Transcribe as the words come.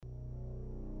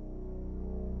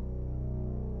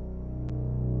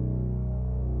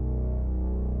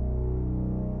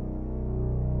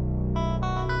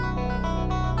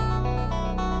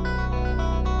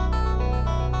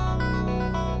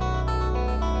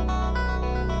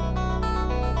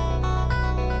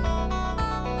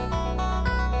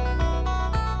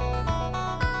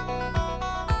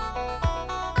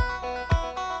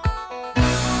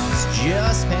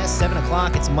past 7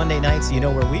 o'clock. It's Monday night, so you know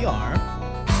where we are.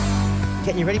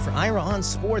 Getting you ready for Ira on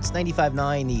Sports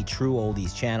 95.9, the True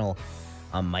Oldies channel.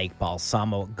 I'm Mike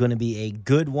Balsamo. Going to be a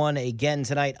good one again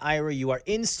tonight. Ira, you are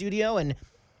in studio, and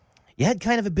you had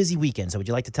kind of a busy weekend. So would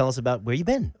you like to tell us about where you've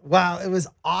been? Wow, it was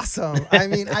awesome. I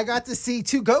mean, I got to see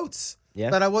two goats,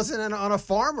 but I wasn't on a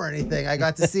farm or anything. I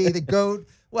got to see the goat.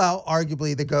 Well,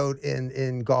 arguably the GOAT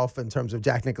in golf in terms of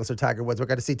Jack Nicklaus or Tiger Woods. We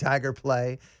got to see Tiger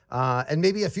play, and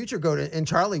maybe a future GOAT in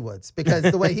Charlie Woods, because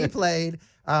the way he played,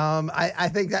 I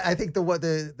think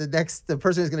the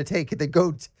person who's going to take the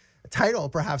GOAT title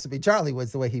perhaps would be Charlie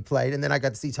Woods, the way he played. And then I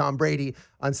got to see Tom Brady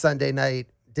on Sunday night.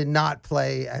 Did not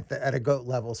play at a GOAT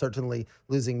level, certainly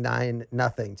losing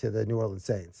 9-0 to the New Orleans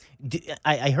Saints.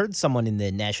 I heard someone in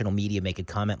the national media make a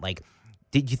comment like,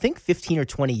 did you think 15 or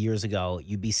 20 years ago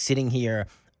you'd be sitting here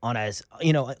on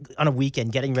a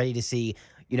weekend getting ready to see,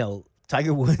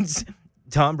 Tiger Woods,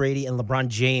 Tom Brady, and LeBron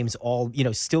James all,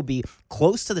 still be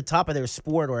close to the top of their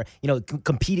sport, or,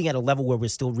 competing at a level where we're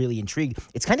still really intrigued?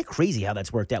 It's kind of crazy how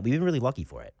that's worked out. We've been really lucky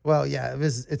for it. Well, yeah,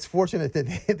 it's fortunate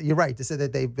that you're right to say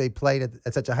that they played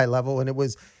at such a high level. And it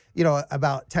was,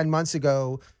 about 10 months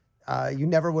ago, I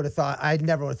never would have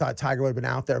thought Tiger would have been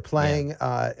out there playing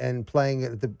and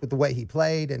playing the way he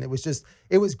played. And it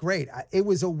was great.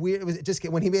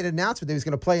 When he made an announcement that he was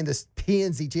going to play in this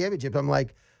PNC championship, I'm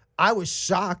like, I was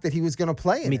shocked that he was going to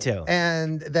play in Me it. too.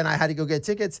 And then I had to go get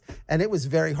tickets, and it was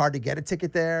very hard to get a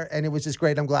ticket there. And it was just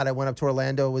great. I'm glad I went up to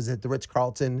Orlando. It was at the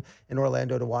Ritz-Carlton in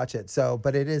Orlando to watch it.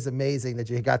 But it is amazing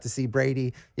that you got to see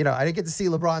Brady. I didn't get to see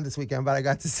LeBron this weekend, but I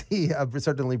got to see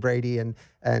certainly Brady and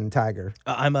Tiger.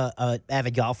 I'm a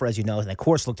avid golfer, as you know, and the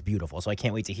course looked beautiful, so I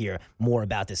can't wait to hear more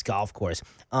about this golf course.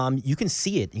 You can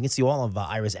see it. You can see all of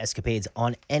Ira's escapades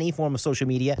on any form of social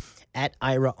media at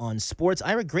Ira on Sports.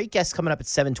 Ira, great guest coming up at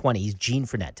 7:20. He's Gene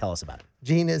Fournette. Tell us about it.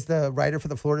 Gene is the writer for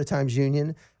the Florida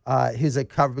Times-Union. He's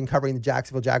been covering the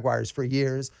Jacksonville Jaguars for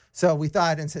years. So we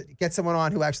thought, get someone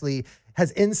on who actually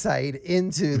has insight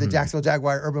into the Jacksonville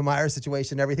Jaguar Urban Meyer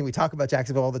situation, everything. We talk about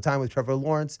Jacksonville all the time with Trevor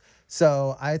Lawrence.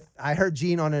 So I heard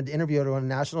Gene on an interview on a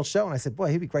national show, and I said,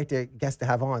 boy, he'd be great guest to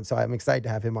have on. So I'm excited to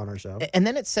have him on our show. And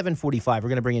then at 7:45, we're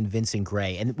going to bring in Vincent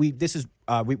Gray. And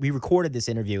we recorded this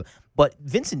interview, but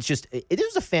Vincent's it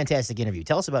was a fantastic interview.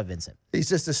 Tell us about Vincent. He's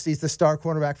the star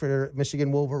cornerback for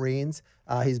Michigan Wolverines.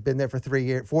 He's been there for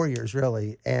 4 years,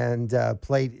 really, and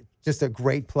played just a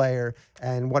great player.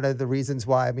 And one of the reasons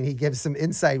why, he gives some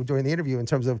insight during the interview in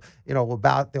terms of,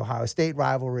 about the Ohio State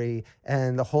rivalry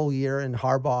and the whole year in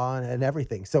Harbaugh and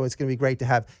everything. So it's going to be great to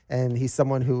have. And he's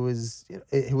someone who is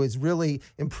really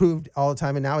improved all the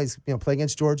time. And now he's, playing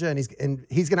against Georgia, and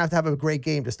he's going to have a great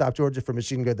game to stop Georgia from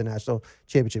Michigan go to the national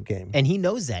championship game. And he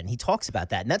knows that, and he talks about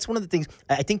that. And that's one of the things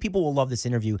I think people will love this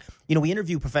interview. We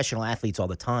interview professional athletes all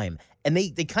the time, and they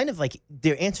kind of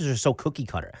their answers are so cookie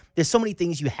cutter. There's so many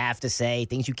things you have to say,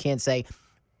 things you can't say.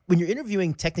 When you're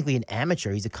interviewing technically an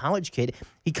amateur, he's a college kid,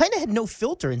 he kind of had no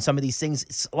filter in some of these things.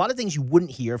 It's a lot of things you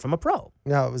wouldn't hear from a pro.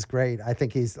 No, it was great. I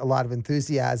think he's a lot of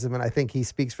enthusiasm, and I think he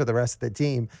speaks for the rest of the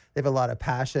team. They have a lot of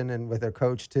passion, and with their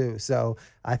coach too. So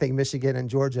I think Michigan and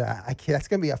Georgia, that's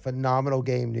going to be a phenomenal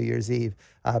game New Year's Eve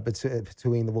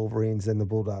between the Wolverines and the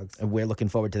Bulldogs. And we're looking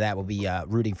forward to that. We'll be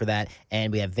rooting for that.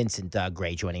 And we have Vincent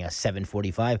Gray joining us,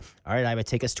 7:45. All right, Ira,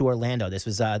 take us to Orlando. This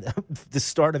was the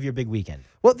start of your big weekend.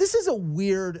 Well, this is a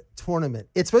weird tournament.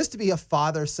 It's supposed to be a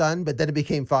father-son, but then it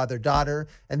became father-daughter,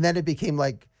 and then it became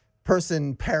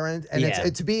person-parent,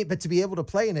 and to be able to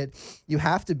play in it, you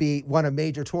have to won a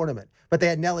major tournament. But they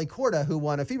had Nelly Korda, who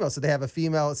won a female, so they have a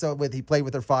female. So he played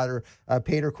with her father,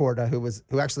 Peter Korda,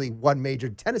 who actually won major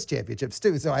tennis championships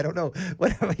too. So I don't know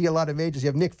a lot of majors. You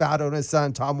have Nick Faldo and his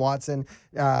son, Tom Watson,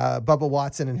 Bubba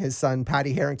Watson and his son,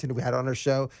 Patty Harrington, who we had on our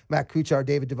show, Matt Kuchar,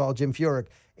 David Duval, Jim Furyk,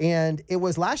 and it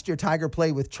was last year Tiger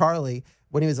played with Charlie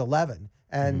when he was 11.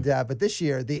 And but this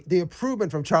year, the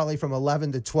improvement from Charlie from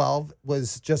 11 to 12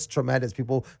 was just tremendous.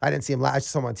 I didn't see him last, I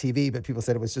saw him on TV, but people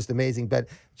said it was just amazing. But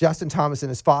Justin Thomas and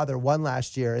his father won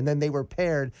last year, and then they were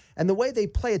paired. And the way they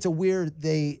play, it's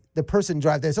the person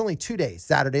drive. There's only 2 days,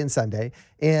 Saturday and Sunday,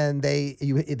 and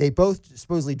they both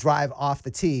supposedly drive off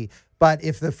the tee. But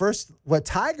what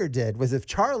Tiger did was if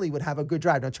Charlie would have a good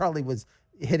drive. Now Charlie was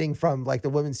hitting from the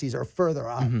women's tees or further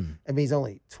up. He's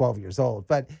only 12 years old.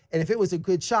 And if it was a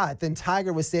good shot, then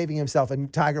Tiger was saving himself,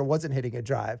 and Tiger wasn't hitting a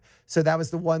drive. So that was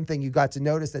the one thing you got to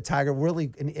notice, that Tiger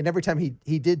really, and every time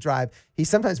he did drive, he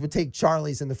sometimes would take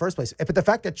Charlie's in the first place. But the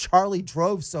fact that Charlie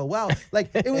drove so well,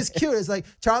 it was cute. It's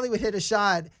Charlie would hit a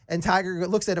shot, and Tiger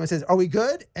looks at him and says, "Are we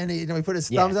good?" And he put his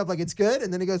thumbs up like it's good,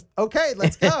 and then he goes, "Okay,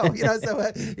 let's go."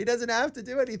 So he doesn't have to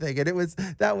do anything. And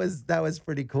that was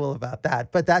pretty cool about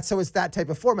that. But it's that type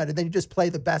a format, and then you just play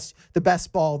the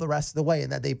best ball the rest of the way,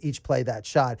 and then they each play that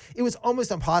shot. It was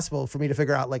almost impossible for me to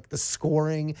figure out like the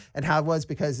scoring and how it was,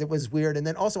 because it was weird. And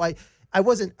then also I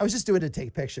was just doing it to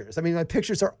take pictures. I mean, my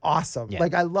pictures are awesome. Yeah.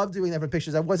 Like, I love doing that for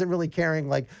pictures. I wasn't really caring,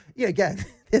 like, again,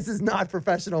 this is not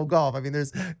professional golf. I mean,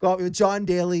 there's golf. John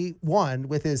Daly won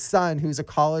with his son, who's a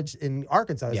college in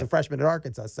Arkansas. He's a freshman at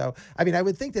Arkansas. So, I mean, I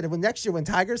would think that next year when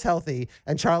Tiger's healthy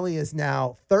and Charlie is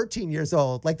now 13 years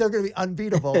old, like, they're going to be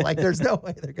unbeatable. Like, there's no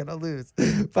way they're going to lose,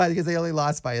 but because they only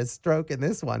lost by a stroke in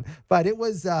this one. But it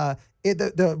was the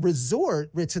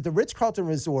resort, the Ritz-Carlton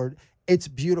Resort. It's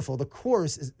beautiful. The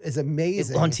course is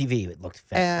amazing. On TV, it looked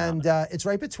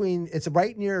fantastic. And it's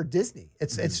right near Disney.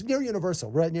 It's near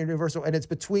Universal, right near Universal. And it's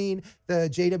between the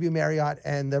JW Marriott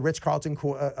and the Ritz-Carlton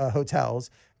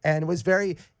hotels. And it was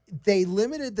they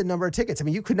limited the number of tickets. I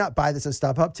mean, you could not buy this on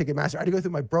StubHub, Ticketmaster. I had to go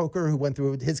through my broker who went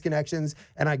through his connections,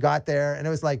 and I got there. And it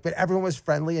was like, but everyone was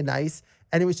friendly and nice.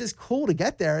 And it was just cool to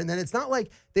get there. And then it's not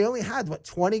like they only had,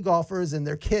 20 golfers and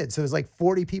their kids. So it was like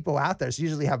 40 people out there. So you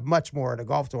usually have much more at a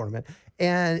golf tournament.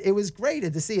 And it was great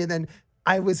to see. And then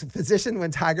I was positioned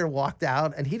when Tiger walked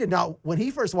out, and he did not, when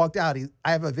he first walked out,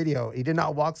 I have a video, he did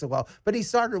not walk so well, but he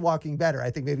started walking better.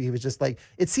 I think maybe he was just like,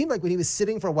 it seemed like when he was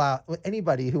sitting for a while,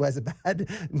 anybody who has a bad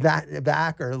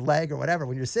back or leg or whatever,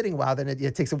 when you're sitting a while, then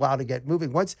it takes a while to get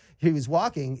moving. Once he was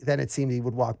walking, then it seemed he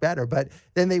would walk better. But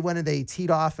then they went and they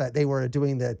teed off, they were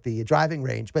doing the driving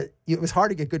range, but it was hard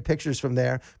to get good pictures from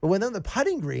there. But when on the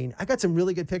putting green, I got some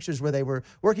really good pictures where they were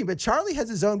working, but Charlie has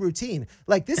his own routine.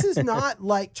 Like, this is not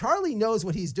like, Charlie knows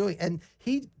what he's doing, and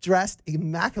he dressed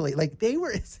immaculately. Like, they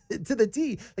were to the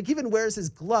T. Like, he even wears his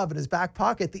glove in his back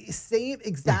pocket the same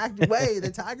exact way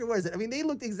that Tiger wears it. I mean, they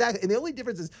looked exactly. And the only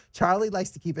difference is Charlie likes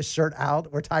to keep his shirt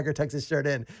out, where Tiger tucks his shirt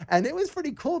in. And it was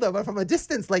pretty cool though. But from a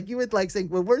distance, like, you would like saying,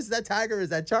 well, where's that Tiger? Is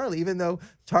that Charlie? Even though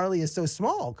Charlie is so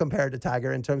small compared to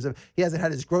Tiger in terms of he hasn't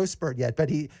had his growth spurt yet, but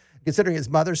considering his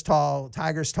mother's tall,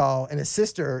 Tiger's tall, and his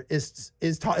sister is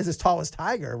as tall as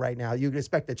Tiger right now, you'd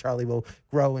expect that Charlie will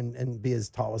grow and be as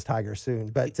tall as Tiger soon.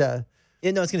 But I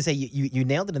was going to say, you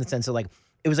nailed it in the sense of, like,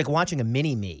 it was like watching a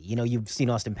mini-me. You've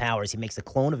seen Austin Powers. He makes a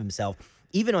clone of himself.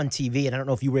 Even on TV, and I don't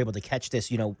know if you were able to catch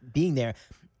this, being there,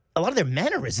 a lot of their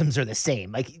mannerisms are the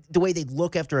same. Like, the way they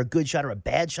look after a good shot or a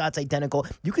bad shot's identical.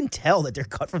 You can tell that they're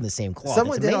cut from the same cloth.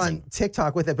 Someone did on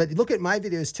TikTok with it, but look at my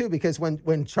videos too, because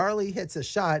when Charlie hits a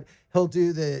shot, he'll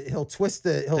twist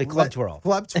the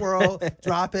club twirl,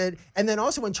 drop it. And then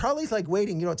also when Charlie's like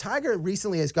waiting, Tiger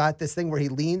recently has got this thing where he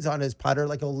leans on his putter,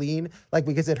 like he'll lean, like,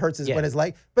 because it hurts when his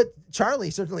leg. But Charlie,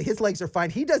 certainly his legs are fine.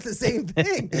 He does the same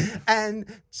thing.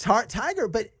 And Tiger,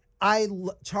 but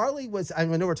Charlie was, I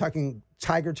know we're talking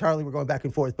Tiger, Charlie, we're going back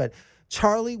and forth, but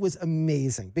Charlie was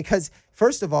amazing because,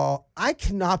 first of all, I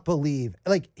cannot believe,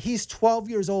 like, he's 12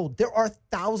 years old. There are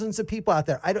thousands of people out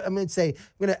there. I'm going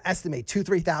to estimate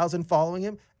 2,000-3,000 following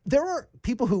him. There are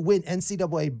people who win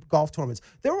NCAA golf tournaments.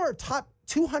 There are top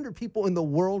 200 people in the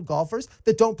world, golfers,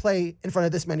 that don't play in front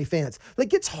of this many fans.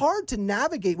 Like, it's hard to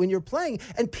navigate when you're playing.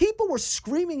 And people were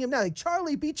screaming him now, like,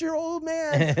 Charlie, beat your old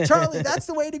man. Charlie, that's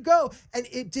the way to go. And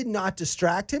it did not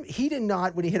distract him. He did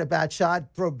not, when he hit a bad shot,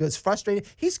 was frustrated.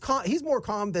 He's calm. He's more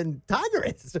calm than Tiger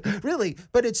is, really.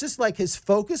 But it's just like his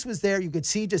focus was there. You could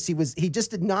see he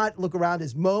just did not look around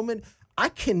his moment. I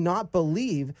cannot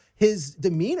believe his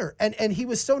demeanor. And he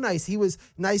was so nice. He was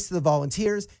nice to the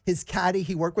volunteers. His caddy,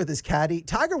 he worked with his caddy.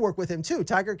 Tiger worked with him too.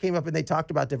 Tiger came up and they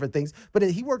talked about different things, but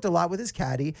he worked a lot with his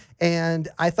caddy. And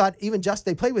I thought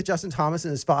they played with Justin Thomas and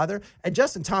his father. And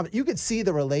Justin Thomas, you could see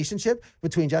the relationship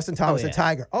between Justin Thomas and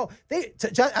Tiger.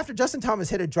 After Justin Thomas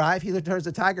hit a drive, he turns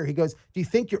to Tiger. He goes, "Do you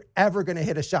think you're ever going to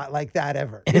hit a shot like that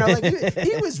ever?"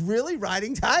 He was really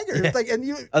riding Tiger. It's like, and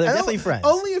they're definitely friends.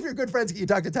 Only if you're good friends can you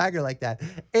talk to Tiger like that.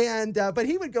 And but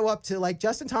he would go up to, like,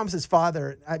 Justin Thomas's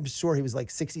father. I'm sure he was like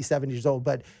 60, 70 years old,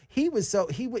 but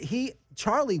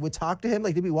Charlie would talk to him,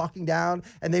 like, they'd be walking down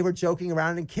and they were joking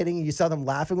around and kidding, and you saw them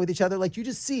laughing with each other. Like, you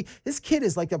just see this kid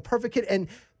is like a perfect kid.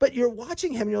 But you're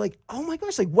watching him and you're like, oh my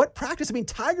gosh, like, what practice? I mean,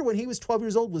 Tiger, when he was 12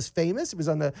 years old, was famous. It was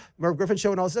on the Merv Griffin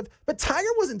show and all this stuff. But Tiger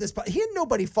wasn't this. He had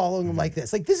nobody following him like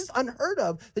this. Like, this is unheard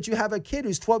of that you have a kid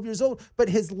who's 12 years old, but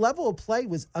his level of play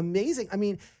was amazing. I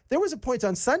mean, there was a point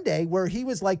on Sunday where he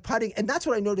was like putting, and that's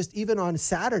what I noticed even on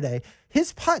Saturday.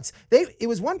 His putts, it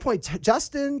was one point,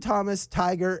 Justin Thomas,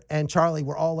 Tiger, and Charlie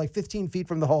were all like 15 feet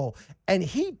from the hole, and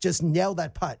he just nailed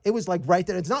that putt. It was like right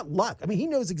there. It's not luck. I mean, he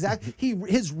knows exactly.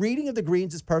 His reading of the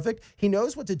greens is perfect. He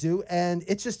knows what to do, and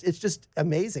it's just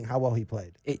amazing how well he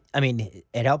played. It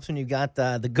helps when you got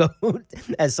the GOAT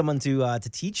as someone to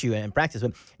teach you and practice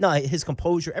with. No, his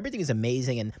composure, everything is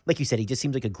amazing, and like you said, he just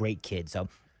seems like a great kid. So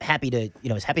happy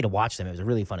to watch them. It was a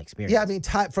really fun experience. Yeah, I mean,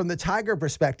 from the Tiger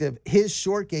perspective, his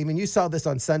short game, and you saw this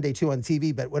on Sunday too on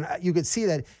TV, but when you could see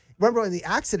that. Remember in the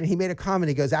accident, he made a comment.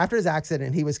 He goes, after his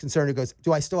accident, he was concerned. He goes,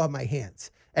 do I still have my hands?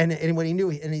 And when he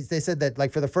knew, they said that,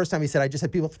 like, for the first time, he said, I just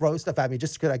had people throw stuff at me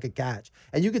just because I could catch.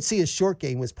 And you could see his short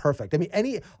game was perfect. I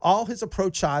mean, all his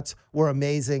approach shots were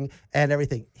amazing and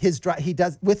everything. His drive, he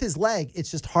does with his leg. It's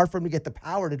just hard for him to get the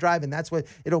power to drive, and that's what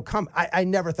it'll come. I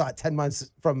never thought 10 months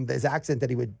from his accident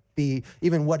that he would be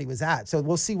even what he was at. So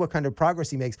we'll see what kind of progress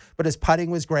he makes. But his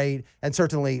putting was great, and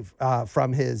certainly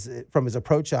from his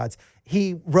approach shots,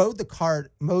 he rode the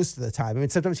cart most of the time. I mean,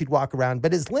 sometimes he'd walk around,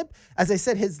 but his limp, as I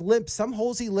said, some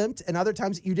holes he limped, and other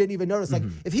times you didn't even notice. Like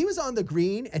if he was on the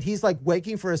green and he's like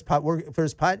waiting for his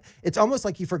putt, it's almost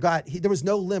like he forgot. There was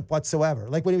no limp whatsoever.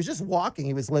 Like when he was just walking,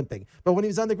 he was limping. But when he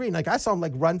was on the green, like I saw him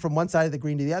like run from one side of the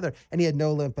green to the other, and he had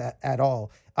no limp at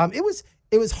all.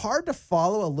 It was hard to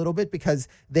follow a little bit because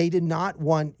they did not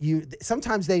want you.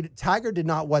 Sometimes Tiger did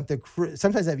not want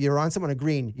sometimes if you're on someone a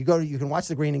green, you can watch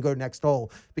the green and go to next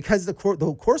hole because the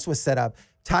course was set up.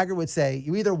 Tiger would say,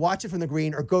 you either watch it from the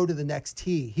green or go to the next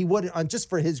tee. He wouldn't, just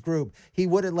for his group, he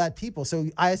wouldn't let people. So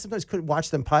I sometimes couldn't watch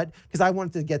them putt because I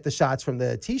wanted to get the shots from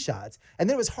the tee shots. And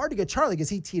then it was hard to get Charlie because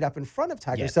he teed up in front of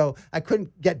Tiger. Yeah. So I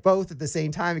couldn't get both at the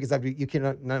same time because I'm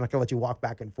not going to let you walk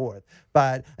back and forth.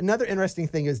 But another interesting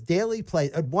thing is Daly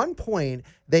played. At one point,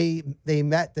 they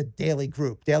met the Daly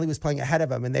group. Daly was playing ahead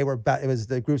of him, and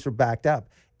the groups were backed up.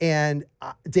 And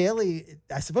Daly,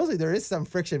 supposedly there is some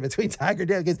friction between Tiger and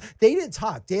Daly because they didn't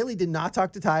talk. Daly did not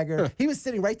talk to Tiger. He was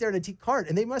sitting right there in a cart,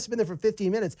 and they must have been there for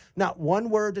 15 minutes. Not one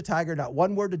word to Tiger, not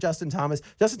one word to Justin Thomas.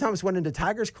 Justin Thomas went into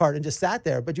Tiger's cart and just sat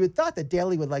there. But you had thought that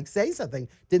Daly would say something.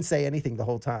 Didn't say anything the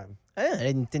whole time.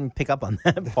 I didn't pick up on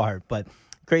that part, but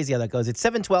crazy how that goes. It's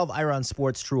 7:12, Ira on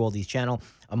Sports, True Oldies channel.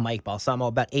 I'm Mike Balsamo.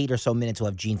 About 8 or so minutes, we'll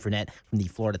have Gene Fournette from the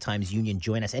Florida Times Union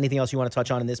join us. Anything else you want to touch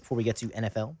on in this before we get to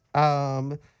NFL?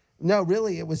 No,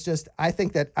 really, it was just, I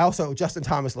think that also Justin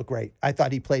Thomas looked great. I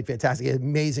thought he played fantastic. He had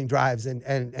amazing drives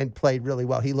and played really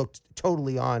well. He looked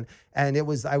totally on. And he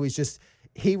was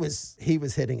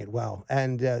hitting it well.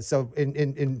 And so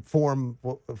in form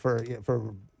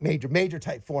for major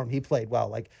type form, he played well.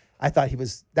 Like I thought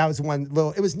that was one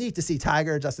little, it was neat to see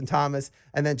Tiger, Justin Thomas,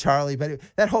 and then Charlie, but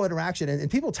that whole interaction and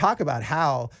people talk about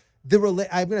how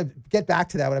I'm going to get back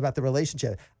to that about the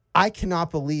relationship. I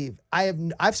cannot believe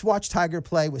I've watched Tiger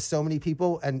play with so many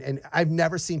people, and I've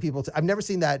never seen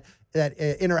that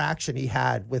interaction he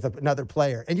had with another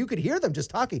player, and you could hear them just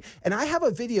talking. And I have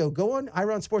a video. Go on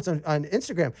Ira on Sports on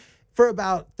Instagram. For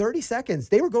about 30 seconds,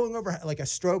 they were going over like a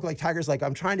stroke, like Tiger's like,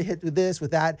 I'm trying to hit with this,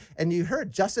 with that. And you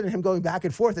heard Justin and him going back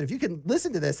and forth. And if you can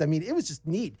listen to this, I mean, it was just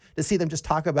neat to see them just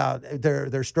talk about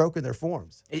their stroke and their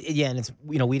forms. Yeah, and it's,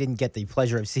 we didn't get the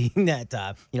pleasure of seeing that,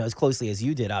 as closely as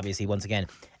you did, obviously, once again,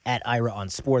 at Ira on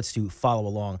Sports to follow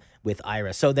along with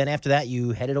Ira. So then after that,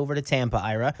 you headed over to Tampa,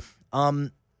 Ira.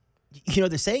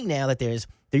 They're saying now that there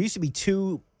used to be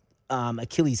two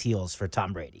Achilles heels for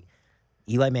Tom Brady.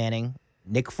 Eli Manning,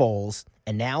 Nick Foles,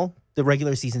 and now the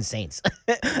regular season Saints.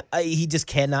 He just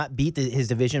cannot beat his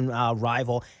division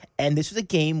rival. And this was a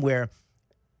game where,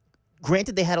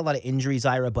 granted, they had a lot of injuries,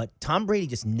 Ira, but Tom Brady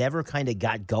just never kind of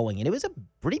got going. And it was a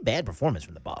pretty bad performance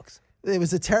from the Bucs. It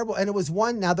was and it was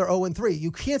one, now they're 0-3.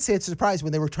 You can't say it's a surprise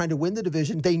when they were trying to win the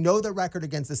division. They know their record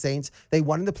against the Saints. They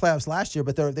won in the playoffs last year,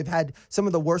 but they've had some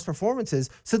of the worst performances.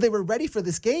 So they were ready for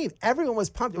this game. Everyone was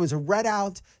pumped. It was a red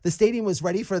out. The stadium was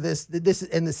ready for this,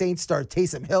 and the Saints start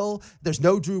Taysom Hill. There's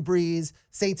no Drew Brees.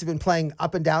 Saints have been playing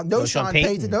up and down. No Sean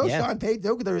Payton. Sean Payton.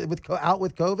 They're out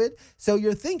with COVID. So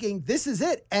you're thinking, this is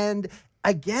it. And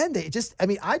again,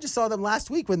 I just saw them last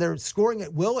week when they're scoring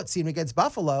at will, it seemed, against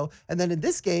Buffalo. And then in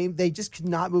this game, they just could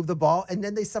not move the ball. And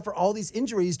then they suffer all these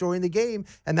injuries during the game.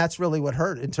 And that's really what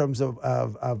hurt in terms of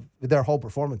their whole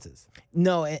performances.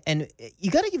 No, and you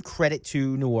got to give credit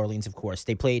to New Orleans, of course.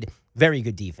 They played very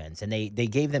good defense, and they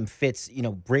gave them fits.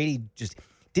 Brady just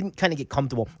didn't kind of get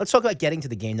comfortable. Let's talk about getting to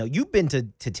the game, though. You've been to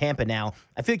Tampa now.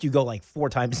 I feel like you go like 4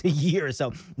 times a year,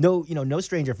 so no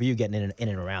stranger for you getting in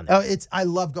and around there. I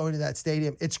love going to that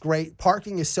stadium. It's great.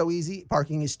 Parking is so easy.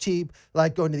 Parking is cheap.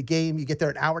 Like going to the game, you get there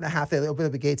an hour and a half. They open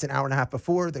up the gates an hour and a half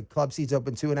before. The club seats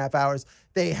open 2.5 hours.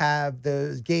 They have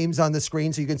the games on the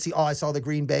screen, so you can see, I saw the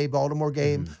Green Bay Baltimore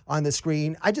game on the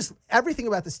screen. Everything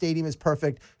about the stadium is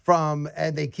perfect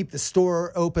and they keep the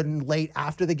store open late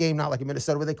after the game, not like in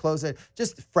Minnesota where they close it.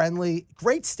 Just friendly,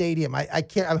 great stadium.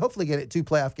 I'm hopefully get 2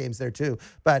 playoff games there too.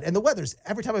 And the weather's,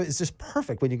 every time it's just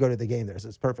perfect when you go to the game there. So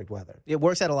it's perfect weather. It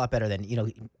works out a lot better than,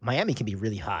 Miami can be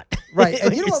really hot. Right.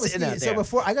 And you know what was neat? So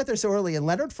before I got there so early, and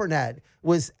Leonard Fournette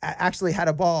actually had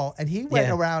a ball, and he went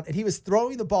around and he was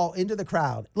throwing the ball into the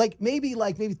crowd, maybe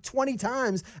 20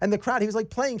 times. And the crowd, he was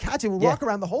playing catch. He would walk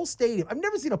around the whole stadium. I've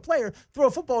never seen a player throw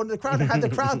a football into the crowd and have the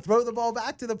crowd throw the ball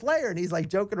back to the player. And he's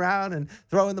joking around and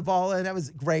throwing the ball in. That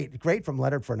was great from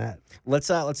Leonard Fournette. Let's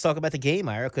talk about the game,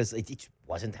 Ira, because it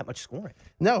wasn't that much scoring.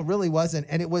 No, it really wasn't.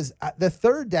 And it was the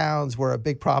third downs were a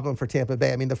big problem for Tampa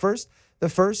Bay. I mean, the first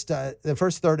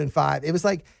 3rd and 5, it was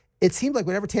it seemed like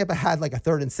whenever Tampa had a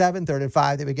 3rd and 7, 3rd and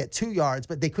 5, they would get 2 yards,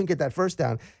 but they couldn't get that first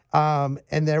down.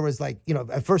 And there was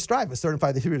a first drive was 3rd and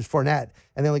 5, they threw it to Fournette,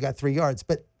 and they only got 3 yards.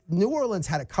 But New Orleans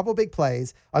had a couple big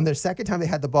plays. On their second time they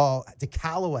had the ball to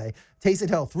Callaway, Taysom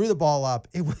Hill threw the ball up.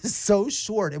 It was so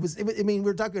short.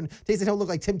 We're talking, Taysom Hill looked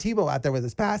like Tim Tebow out there with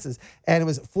his passes, and it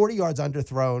was 40 yards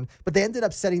underthrown, but they ended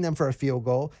up setting them for a field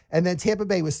goal. And then Tampa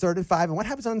Bay was 3rd and 5. And what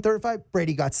happens on 3rd and 5?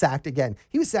 Brady got sacked again.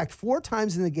 He was sacked 4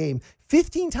 times in the game,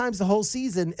 15 times the whole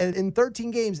season, and in 13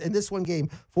 games. In this one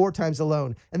game, 4 times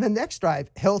alone. And the next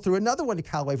drive, Hill threw another one to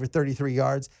Callaway for 33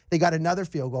 yards. They got another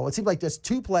field goal. It seemed like just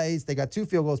 2 plays. They got 2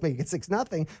 field goals, making it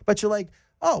 6-0. But you're like,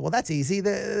 oh, well, that's easy.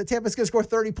 The Tampa's going to score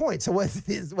 30 points. So what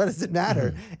does it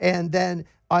matter? And then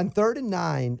on 3rd and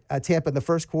 9, Tampa in the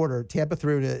first quarter,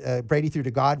 Brady threw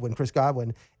to Chris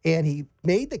Godwin, and he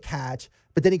made the catch,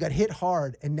 but then he got hit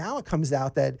hard. And now it comes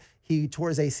out that he tore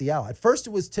his ACL. At first,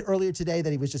 it was earlier today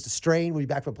that he was just a strain, would be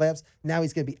back for playoffs. Now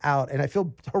he's going to be out. And I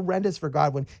feel horrendous for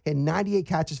Godwin. He had 98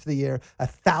 catches for the year,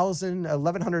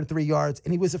 1,103 yards,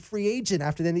 and he was a free agent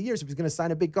after the end of the year, so he was going to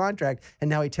sign a big contract, and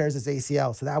now he tears his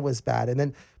ACL. So that was bad.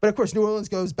 But of course, New Orleans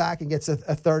goes back and gets a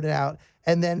 3rd and out.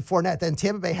 And then Fournette, then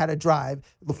Tampa Bay had a drive.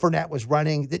 Fournette was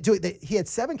running. He had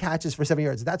 7 catches for 7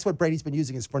 yards. That's what Brady's been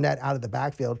using, is Fournette out of the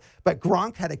backfield. But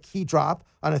Gronk had a key drop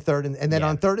on a 3rd. And then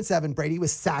on 3rd and 7, Brady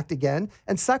was sacked again.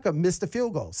 And Succa missed a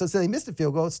field goal. So they missed a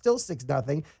field goal. It's still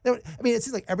 6-0. It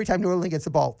seems like every time New Orleans gets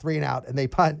the ball, 3 and out, and they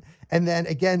punt. And then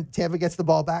again, Tampa gets the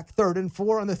ball back, 3rd and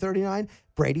 4 on the 39.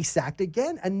 Brady sacked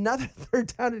again, another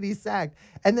 3rd down, and he sacked.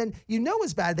 And then it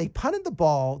was bad. They punted the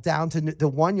ball down to the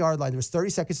 1 yard line. There was 30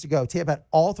 seconds to go. Tampa had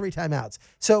all 3 timeouts.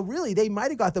 So really, they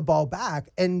might have got the ball back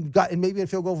and maybe a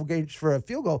field goal for a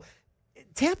field goal.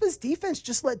 Tampa's defense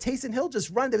just let Taysom Hill just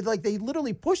run. They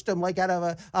literally pushed him out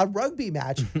of a rugby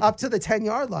match up to the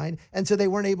 10-yard line, and so they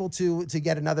weren't able to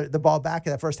get the ball back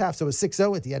in that first half. So it was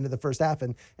 6-0 at the end of the first half,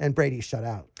 and Brady shut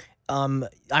out.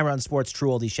 I run Sports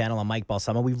True Oldies channel. I'm Mike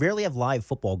Balsamo. We rarely have live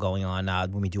football going on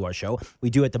when we do our show. We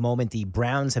do at the moment. The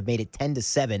Browns have made it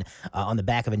 10-7 on the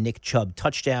back of a Nick Chubb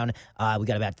touchdown. We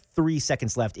got about 3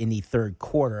 seconds left in the third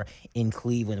quarter in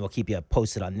Cleveland. We'll keep you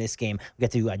posted on this game. We'll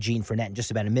get to Gene Fournette in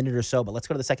just about a minute or so, but let's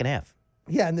go to the second half.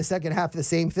 Yeah, in the second half, the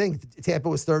same thing. Tampa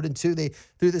was 3rd and 2. They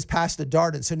threw this pass to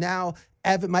Darden. So now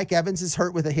Mike Evans is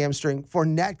hurt with a hamstring.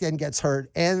 Fournette then gets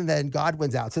hurt, and then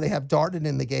Godwin's out. So they have Darden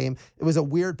in the game. It was a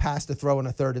weird pass to throw in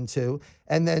a 3rd and 2.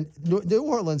 And then New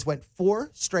Orleans went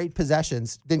 4 straight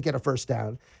possessions, didn't get a first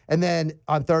down. And then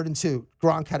on 3rd and 2,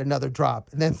 Gronk had another drop.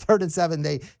 And then 3rd and 7,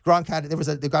 they got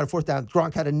a 4th down.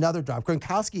 Gronk had another drop.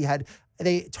 Gronkowski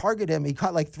they targeted him. He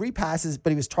caught 3 passes, but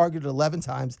he was targeted 11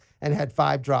 times and had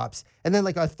 5 drops. And then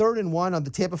a 3rd and 1 on the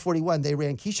Tampa 41, they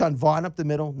ran Keyshawn Vaughn up the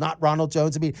middle, not Ronald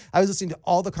Jones. I was listening to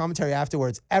all the commentary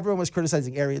afterwards. Everyone was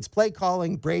criticizing Arians' play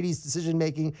calling, Brady's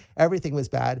decision-making. Everything was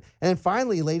bad. And then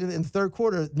finally, late in the third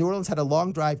quarter, New Orleans had a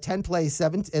long drive, 10 plays,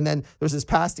 7, and then there was this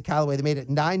pass to Callaway. They made it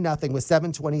 9-0 with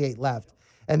 7:28 left.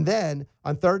 And then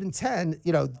on 3rd and 10,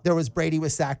 Brady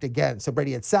was sacked again. So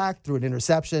Brady had sacked, threw an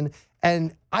interception.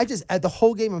 And at the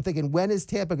whole game, I'm thinking, when is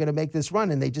Tampa going to make this run?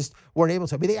 And they just weren't able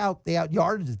to. They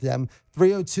out-yarded them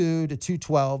 302 to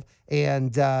 212.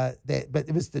 But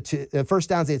it was the first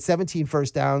downs. They had 17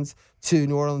 first downs to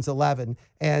New Orleans 11.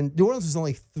 And New Orleans was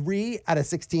only 3 out of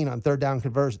 16 on 3rd down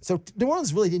conversion. So New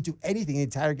Orleans really didn't do anything the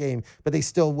entire game, but they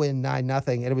still win 9-0.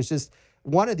 And it was just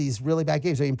one of these really bad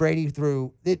games. Brady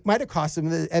it might have cost him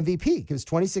the MVP. It was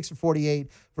 26 for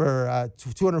 48 for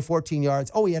 214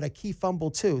 yards. Oh, he had a key fumble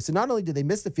too. So not only did they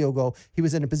miss the field goal, he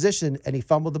was in a position and he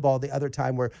fumbled the ball the other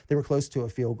time where they were close to a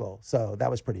field goal. So that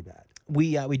was pretty bad.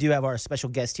 We do have our special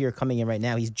guest here coming in right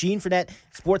now. He's Gene Fournette,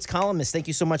 sports columnist. Thank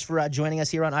you so much for joining us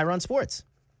here on Iron Sports.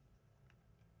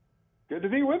 Good to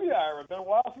be with you, Ira. It's been a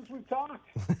while since we've talked.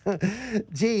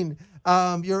 Gene,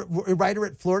 you're a writer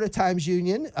at Florida Times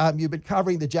Union. You've been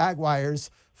covering the Jaguars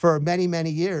for many, many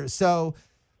years. So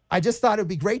I just thought it would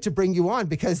be great to bring you on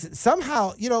because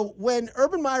somehow, when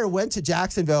Urban Meyer went to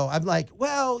Jacksonville, I'm like,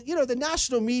 well, the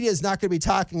national media is not going to be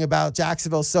talking about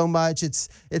Jacksonville so much. It's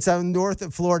north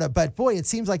of Florida. But boy, it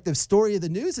seems like the story of the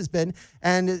news has been,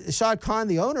 and Shad Khan,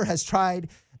 the owner, has tried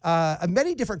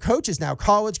many different coaches now,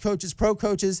 college coaches, pro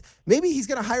coaches. Maybe he's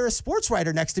going to hire a sports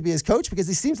writer next to be his coach because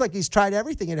he seems like he's tried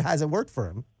everything and it hasn't worked for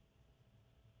him.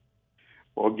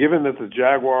 Well, given that the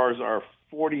Jaguars are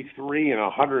 43 and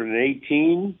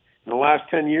 118 in the last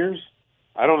 10 years,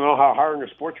 I don't know how hiring a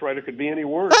sports writer could be any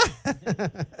worse.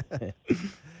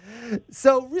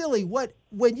 So really,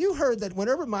 when you heard that when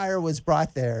Urban Meyer was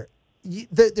brought there,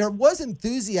 there was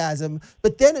enthusiasm,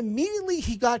 but then immediately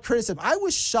he got criticism. I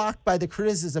was shocked by the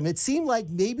criticism. It seemed like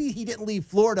maybe he didn't leave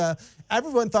Florida.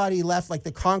 Everyone thought he left like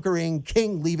the conquering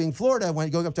king leaving Florida when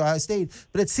going up to Ohio State.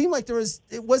 But it seemed like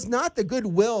it was not the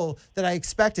goodwill that I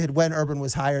expected when Urban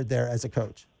was hired there as a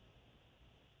coach.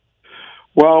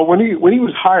 Well, when he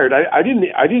was hired, I didn't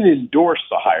endorse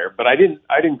the hire, but I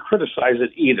didn't criticize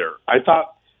it either. I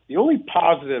thought the only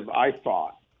positive I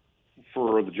thought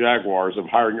for the Jaguars of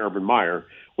hiring Urban Meyer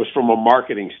was from a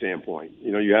marketing standpoint.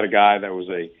 You had a guy that was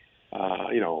a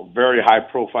very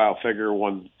high-profile figure,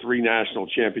 won 3 national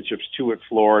championships, 2 at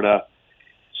Florida.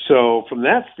 So from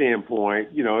that standpoint,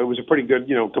 it was a pretty good,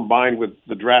 combined with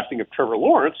the drafting of Trevor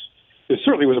Lawrence, it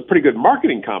certainly was a pretty good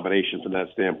marketing combination from that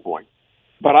standpoint.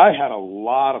 But I had a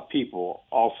lot of people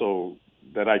also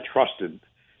that I trusted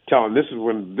telling, this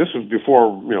was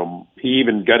before, he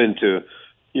even got into,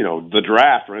 the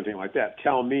draft or anything like that,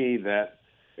 tell me that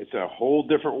it's a whole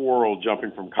different world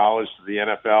jumping from college to the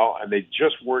NFL, and they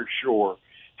just weren't sure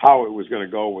how it was going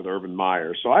to go with Urban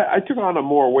Meyer. So I took on a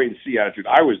more wait-and-see attitude.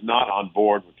 I was not on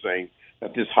board with saying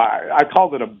that this hire, I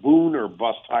called it a boon or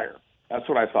bust hire. That's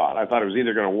what I thought. I thought it was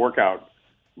either going to work out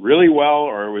really well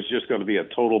or it was just going to be a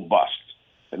total bust.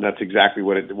 And that's exactly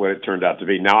what it turned out to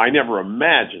be. Now, I never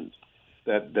imagined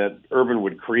that Urban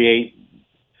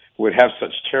would have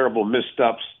such terrible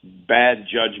missteps, bad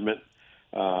judgment,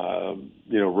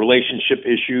 relationship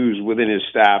issues within his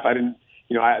staff. I didn't,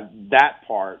 that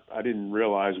part I didn't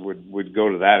realize would go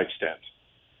to that extent.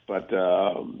 But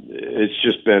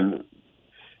it's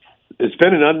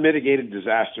been an unmitigated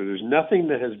disaster. There's nothing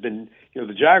that has been,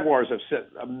 the Jaguars have set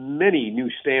many new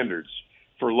standards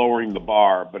for lowering the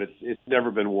bar, but it's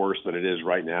never been worse than it is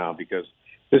right now because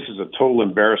this is a total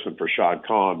embarrassment for Shad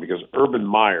Khan because Urban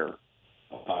Meyer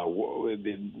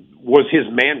was his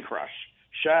man crush.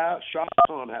 Shad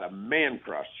Khan had a man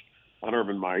crush on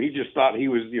Urban Meyer. He just thought he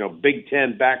was, Big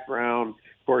Ten background.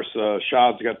 Of course,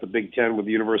 Shad's got the Big Ten with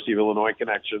the University of Illinois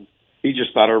connection. He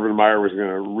just thought Urban Meyer was going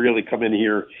to really come in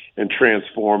here and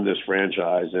transform this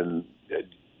franchise, and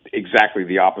exactly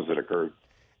the opposite occurred.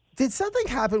 Did something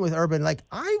happen with Urban? Like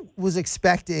I was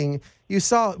expecting,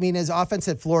 his offense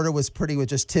at Florida was pretty with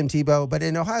just Tim Tebow, but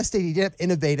in Ohio State, he did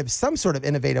have some sort of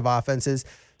innovative offenses.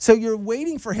 So you're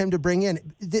waiting for him to bring in.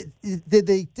 Did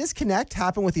the disconnect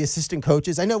happen with the assistant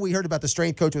coaches? I know we heard about the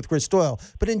strength coach with Chris Doyle,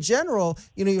 but in general,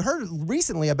 you heard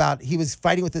recently about he was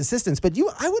fighting with the assistants, but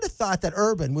I would have thought that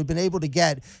Urban would have been able to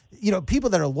get, people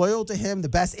that are loyal to him, the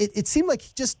best. It seemed like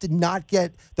he just did not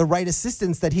get the right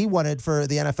assistants that he wanted for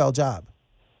the NFL job.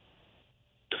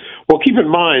 Well, keep in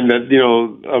mind that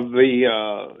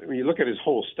when you look at his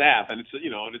whole staff, and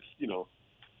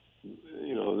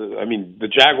the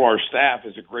Jaguar staff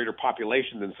is a greater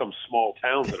population than some small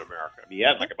towns in America. He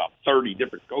had like about 30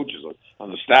 different coaches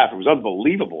on the staff. It was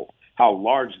unbelievable how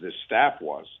large this staff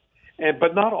was,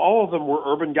 but not all of them were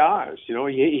Urban guys.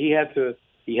 He had to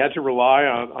rely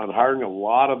on hiring a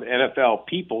lot of NFL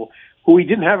people who he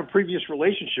didn't have a previous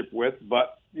relationship with,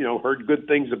 but heard good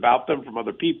things about them from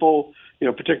other people,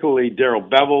 particularly Darrell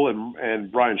Bevell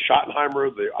and Brian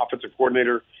Schottenheimer, the offensive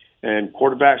coordinator and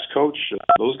quarterbacks coach.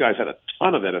 Those guys had a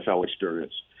ton of NFL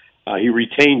experience. He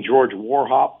retained George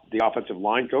Warhop, the offensive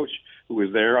line coach, who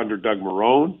was there under Doug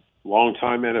Marrone,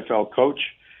 longtime NFL coach.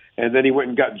 And then he went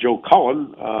and got Joe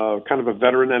Cullen, kind of a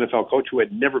veteran NFL coach who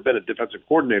had never been a defensive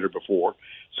coordinator before.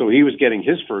 So he was getting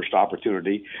his first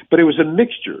opportunity. But it was a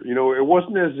mixture. It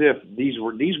wasn't as if these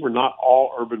were not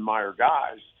all Urban Meyer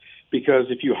guys, because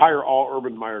if you hire all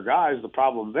Urban Meyer guys, the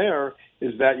problem there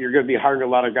is that you're going to be hiring a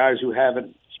lot of guys who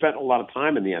haven't spent a lot of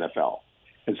time in the NFL.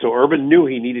 And so Urban knew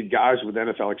he needed guys with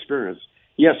NFL experience.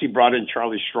 Yes, he brought in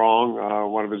Charlie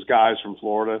Strong, one of his guys from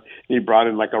Florida. He brought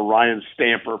in like a Ryan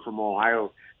Stamper from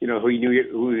Ohio, who he knew,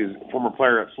 who is a former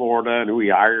player at Florida and who he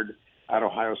hired at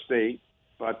Ohio State.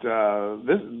 But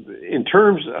in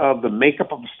terms of the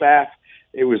makeup of the staff,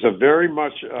 it was a very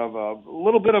much of a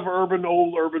little bit of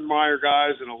old Urban Meyer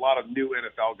guys and a lot of new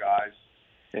NFL guys.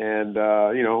 And,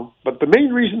 but the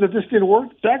main reason that this didn't work,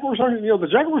 the Jaguars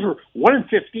were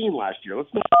 1-15 last year.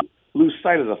 Let's not lose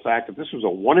sight of the fact that this was a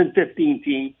 1-15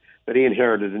 team that he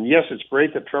inherited. And yes, it's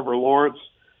great that Trevor Lawrence,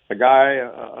 a guy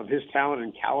of his talent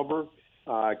and caliber,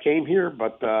 came here,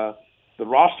 but the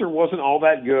roster wasn't all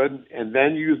that good. And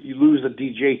then you lose a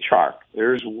DJ Chark.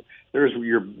 There's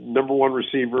your number one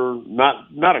receiver, not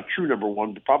a true number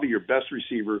one, but probably your best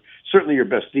receiver, certainly your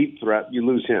best deep threat. You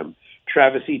lose him.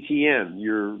 Travis Etienne,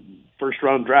 your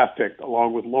first-round draft pick,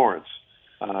 along with Lawrence,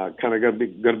 kind of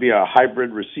going to be a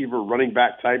hybrid receiver, running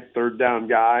back type, third down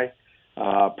guy,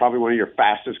 probably one of your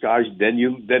fastest guys. Then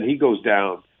he goes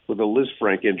down with a Liz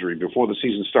Frank injury before the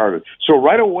season started. So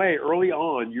right away, early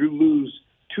on, you lose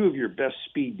two of your best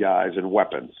speed guys and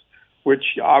weapons, which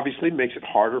obviously makes it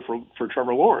harder for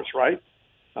Trevor Lawrence, right?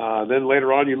 Then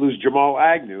later on, you lose Jamal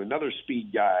Agnew, another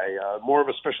speed guy, more of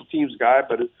a special teams guy,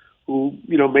 but who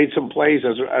made some plays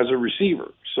as a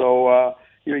receiver. So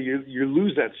you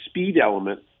lose that speed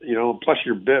element, plus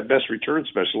your best return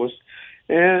specialist,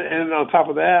 and on top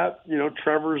of that,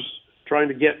 Trevor's trying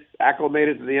to get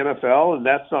acclimated to the NFL, and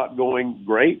that's not going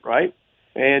great, right?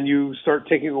 And you start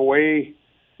taking away,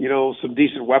 some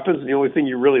decent weapons, and the only thing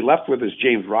you're really left with is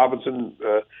James Robinson,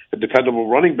 a dependable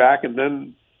running back, and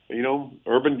then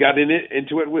Urban got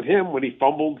into it with him when he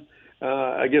fumbled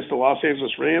against the Los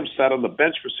Angeles Rams, sat on the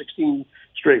bench for 16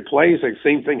 straight plays. The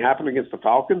same thing happened against the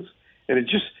Falcons. And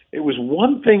it was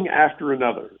one thing after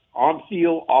another. On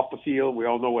field, off the field. We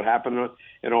all know what happened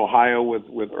in Ohio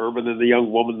with Urban and the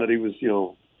young woman that he was,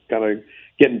 kind of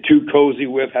getting too cozy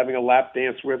with, having a lap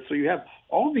dance with. So you have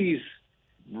all these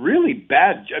really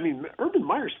bad, Urban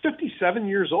Meyer's 57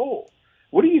 years old.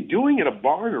 What are you doing in a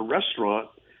bar and a restaurant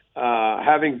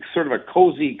having sort of a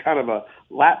cozy kind of a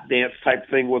lap dance type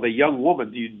thing with a young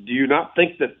woman? Do you not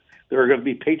think that there are going to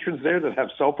be patrons there that have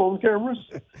cell phone cameras?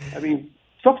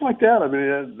 Stuff like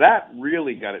that. That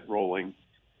really got it rolling.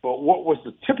 But what was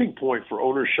the tipping point for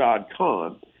owner Shad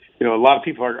Khan? A lot of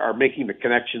people are making the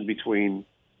connection between,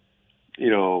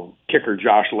 kicker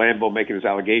Josh Lambo making his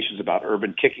allegations about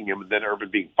Urban kicking him and then Urban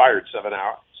being fired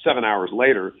 7 hours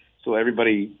later. So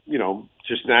everybody,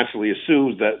 just naturally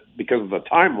assumes that because of the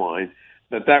timeline,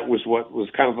 that was what was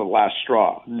kind of the last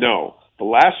straw. No, the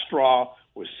last straw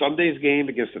was Sunday's game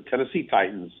against the Tennessee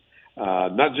Titans,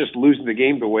 not just losing the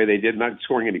game the way they did, not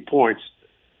scoring any points,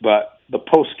 but the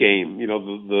post game,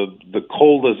 the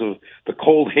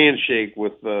cold handshake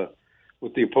with the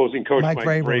opposing coach Mike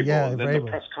Vrabel, and then the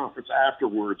press conference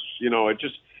afterwards.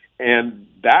 And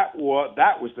that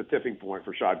was the tipping point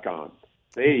for Shad Khan.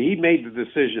 He made the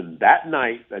decision that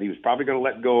night that he was probably going to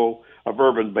let go of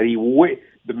Urban, but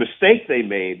the mistake they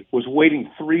made was waiting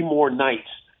 3 more nights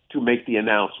to make the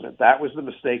announcement. That was the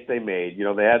mistake they made.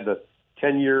 They had the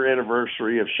 10-year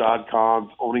anniversary of Shad Khan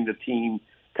owning the team,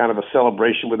 kind of a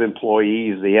celebration with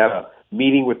employees. They had a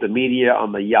meeting with the media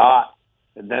on the yacht,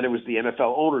 and then it was the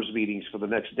NFL owners' meetings for the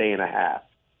next day and a half.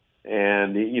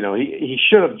 And, he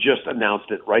should have just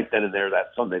announced it right then and there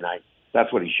that Sunday night.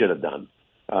 That's what he should have done.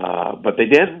 But they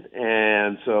didn't,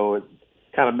 and so it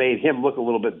kind of made him look a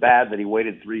little bit bad that he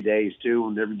waited 3 days, too,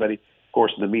 and everybody, of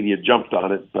course, in the media jumped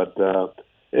on it. But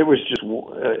it was just,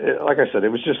 like I said, it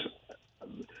was just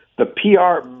the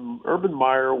PR. Urban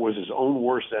Meyer was his own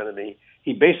worst enemy.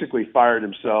 He basically fired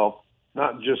himself,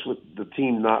 not just with the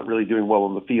team not really doing well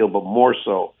on the field, but more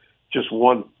so just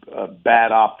one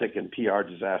bad optic and PR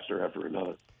disaster after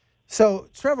another. So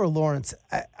Trevor Lawrence,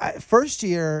 first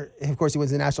year, of course, he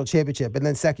wins the national championship, and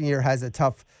then second year has a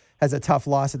tough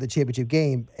loss at the championship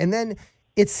game. And then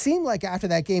it seemed like after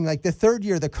that game, like the third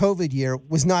year, the COVID year,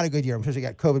 was not a good year. I'm sure he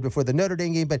got COVID before the Notre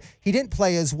Dame game, but he didn't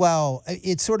play as well.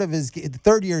 It sort of is the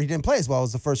third year he didn't play as well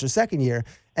as the first or second year.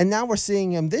 And now we're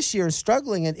seeing him this year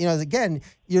struggling. And, again,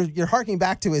 you're harking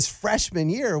back to his freshman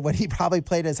year when he probably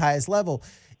played his highest level.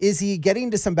 Is he getting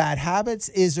into some bad habits?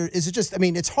 Is it just?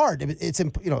 It's hard. It's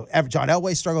John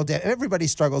Elway struggled. Everybody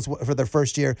struggles for their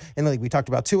first year, and like we talked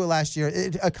about Tua last year,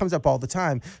 it comes up all the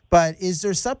time. But is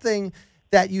there something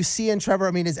that you see in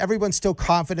Trevor? Is everyone still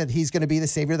confident he's going to be the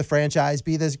savior of the franchise,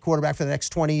 be the quarterback for the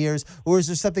next 20 years, or is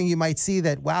there something you might see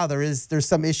that there's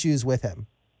some issues with him?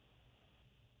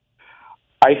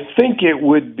 I think it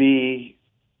would be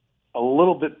a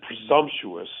little bit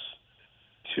presumptuous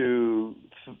to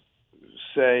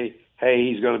say, hey,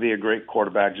 he's going to be a great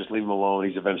quarterback, just leave him alone.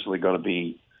 He's eventually going to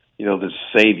be, the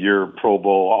savior, Pro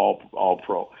Bowl, all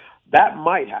pro. That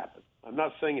might happen. I'm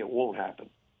not saying it won't happen.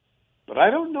 But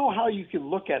I don't know how you can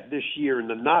look at this year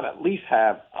and not at least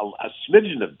have a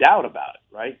smidgen of doubt about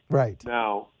it, right? Right.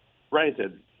 Now,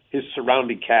 granted, his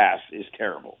surrounding cast is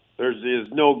terrible.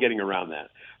 There's no getting around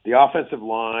that. The offensive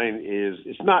line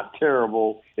it's not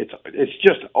terrible. It's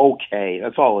just okay.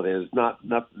 That's all it is.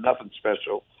 Nothing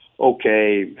special.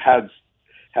 Okay,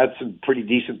 had some pretty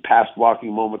decent pass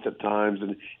blocking moments at times,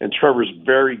 and Trevor's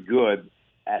very good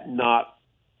at not,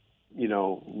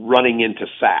 running into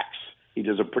sacks. He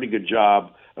does a pretty good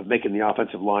job of making the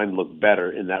offensive line look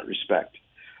better in that respect.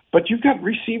 But you've got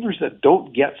receivers that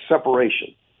don't get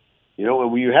separation.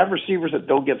 And when you have receivers that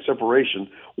don't get separation,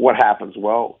 what happens?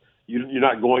 Well, you're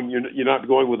not going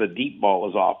with a deep ball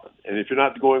as often. And if you're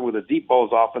not going with a deep ball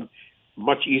as often,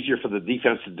 much easier for the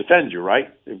defense to defend you,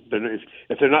 right?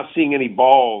 If they're not seeing any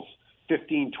balls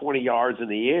 15, 20 yards in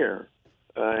the air,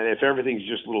 and if everything's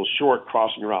just a little short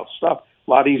crossing route stuff, a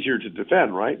lot easier to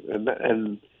defend, right?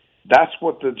 And that's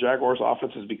what the Jaguars'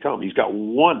 offense has become. He's got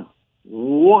one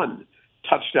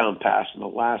touchdown pass in the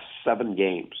last 7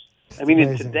 games. I mean,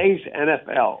 in today's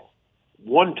NFL,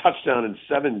 1 touchdown in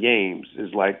 7 games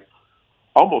is like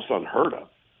almost unheard of.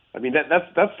 I mean,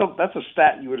 that's a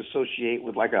stat you would associate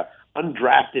with like a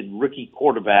undrafted rookie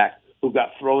quarterback who got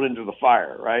thrown into the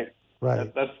fire, right?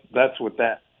 Right. That's what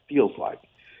that feels like.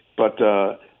 But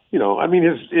I mean,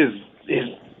 his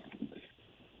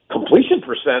completion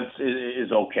percent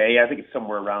is okay. I think it's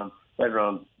somewhere right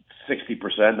around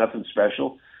 60%. Nothing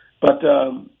special, but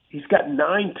he's got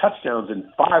 9 touchdowns and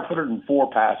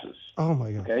 504 passes. Oh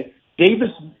my God.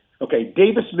 Okay,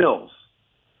 Davis Mills,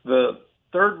 the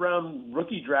 3rd-round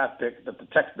rookie draft pick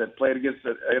that played against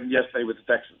him yesterday with the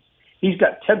Texans. He's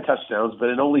got 10 touchdowns, but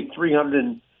in only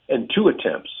 302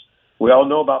 attempts. We all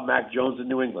know about Mac Jones in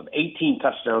New England, 18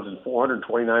 touchdowns and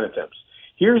 429 attempts.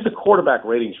 Here's the quarterback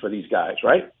ratings for these guys,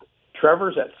 right?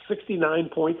 Trevor's at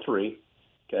 69.3.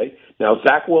 Okay. Now,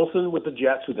 Zach Wilson with the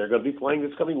Jets, who they're going to be playing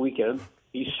this coming weekend,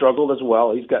 he struggled as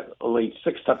well. He's got only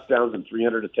 6 touchdowns and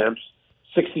 300 attempts,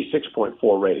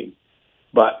 66.4 rating.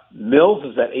 But Mills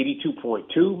is at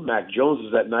 82.2. Mac Jones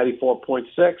is at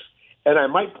 94.6. And I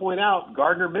might point out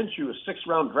Gardner Minshew, a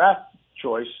 6th-round draft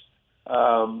choice,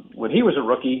 when he was a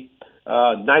rookie,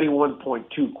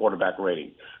 91.2 quarterback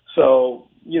rating. So,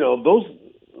 those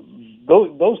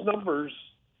numbers,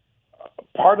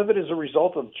 part of it is a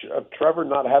result of Trevor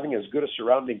not having as good a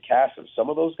surrounding cast as some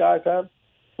of those guys have.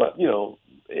 But,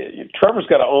 Trevor's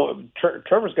got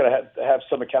to have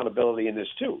some accountability in this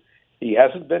too. He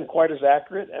hasn't been quite as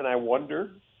accurate, and I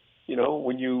wonder,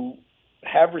 when you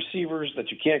have receivers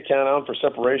that you can't count on for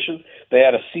separation, they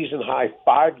had a season-high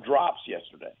 5 drops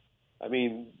yesterday. I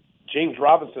mean, James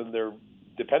Robinson, their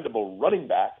dependable running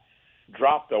back,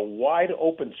 dropped a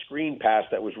wide-open screen pass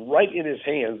that was right in his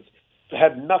hands,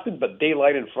 had nothing but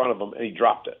daylight in front of him, and he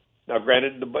dropped it. Now,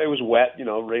 granted, it was wet,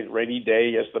 rainy day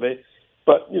yesterday,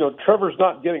 but, Trevor's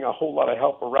not getting a whole lot of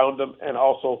help around him, and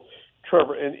also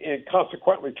Trevor, and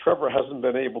consequently, Trevor hasn't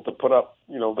been able to put up,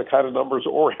 the kind of numbers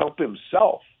or help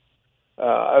himself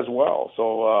as well.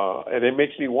 So, and it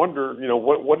makes me wonder,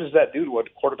 what does that do to a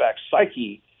quarterback's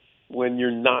psyche when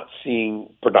you're not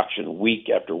seeing production week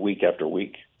after week after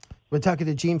week? We're talking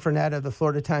to Gene Fournette of the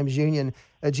Florida Times-Union.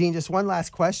 Gene, just one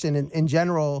last question in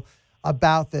general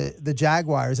about the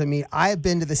Jaguars. I mean, I've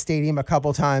been to the stadium a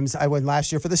couple times. I went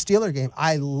last year for the Steeler game.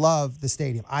 I love the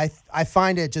stadium. I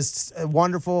find it just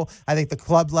wonderful. I think the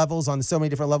club levels on so many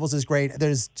different levels is great.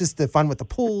 There's just the fun with the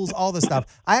pools, all the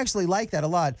stuff. I actually like that a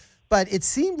lot. But it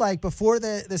seemed like before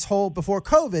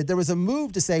COVID, there was a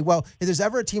move to say, well, if there's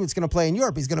ever a team that's going to play in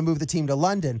Europe, he's going to move the team to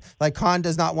London. Like Khan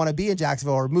does not want to be in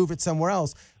Jacksonville or move it somewhere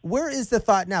else. Where is the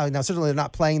thought now? Now, certainly they're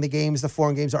not playing the games. The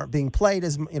foreign games aren't being played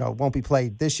won't be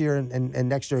played this year and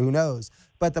next year, who knows?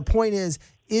 But the point is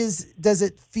does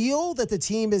it feel that the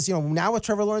team is, now with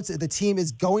Trevor Lawrence, the team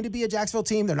is going to be a Jacksonville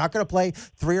team? They're not going to play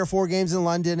 3 or 4 games in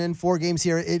London and 4 games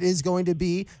here. It is going to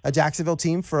be a Jacksonville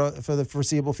team for the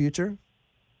foreseeable future?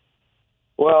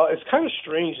 Well, it's kind of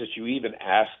strange that you even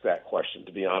ask that question,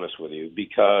 to be honest with you,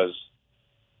 because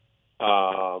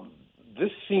this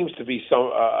seems to be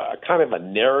some kind of a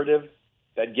narrative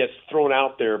that gets thrown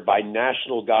out there by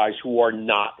national guys who are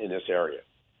not in this area.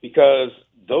 Because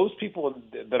those people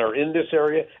that are in this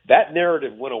area, that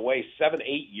narrative went away 7-8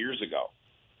 years ago.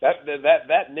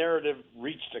 That narrative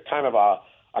reached a kind of a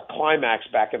climax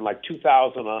back in like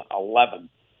 2011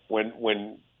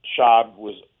 when Schaub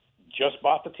was just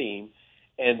bought the team.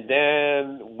 And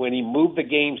then when he moved the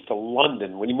games to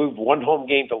London, when he moved one home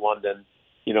game to London,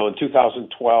 in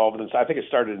 2012, and I think it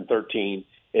started in 13,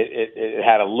 it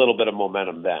had a little bit of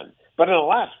momentum then. But in the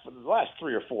last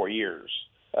 3 or 4 years,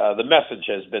 the message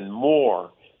has been more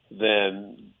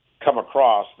than come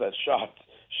across that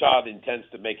Schaub intends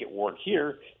to make it work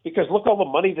here, because look all the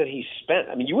money that he spent.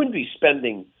 I mean, you wouldn't be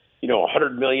spending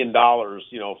 $100 million,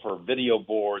 for video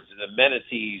boards and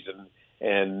amenities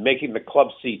and making the club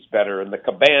seats better and the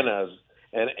cabanas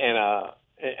and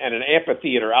an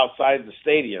amphitheater outside the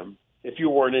stadium if you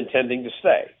weren't intending to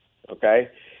stay. Okay.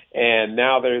 And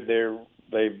now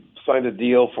they've signed a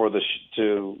deal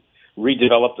to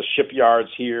redevelop the shipyards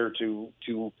here to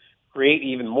create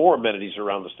even more amenities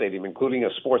around the stadium, including a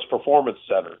sports performance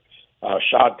center.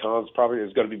 Shad Khan's probably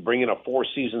is going to be bringing a Four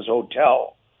Seasons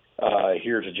hotel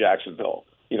here to Jacksonville.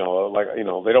 They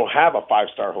don't have a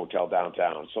 5-star hotel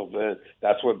downtown, so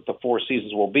that's what the Four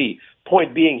Seasons will be.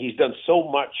 Point being, he's done so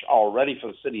much already for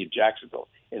the city of Jacksonville,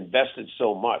 invested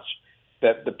so much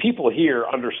that the people here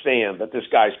understand that this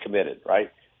guy's committed, right?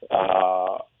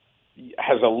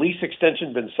 Has a lease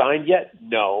extension been signed yet?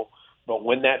 No, but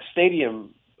when that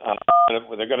stadium,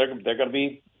 they're going to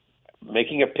be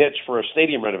making a pitch for a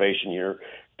stadium renovation here,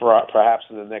 perhaps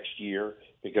in the next year,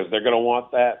 because they're going to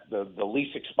want that. The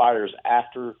lease expires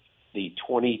after the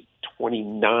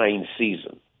 2029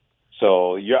 season.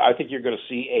 So I think you're going to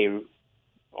see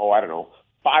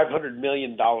 $500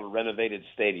 million renovated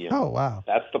stadium. Oh, wow.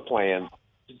 That's the plan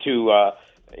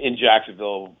in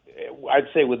Jacksonville, I'd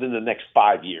say within the next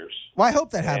 5 years. Well, I hope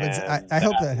that happens. I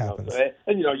hope that happens.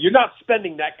 You're not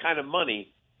spending that kind of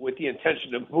money with the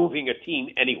intention of moving a team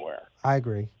anywhere. I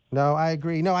agree. No, I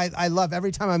agree. No, I love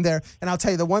every time I'm there. And I'll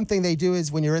tell you, the one thing they do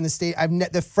is when you're in the state, I've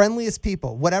met the friendliest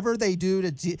people. Whatever they do,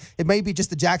 it may be just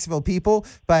the Jacksonville people,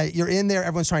 but you're in there.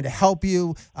 Everyone's trying to help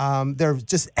you.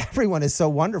 Everyone is so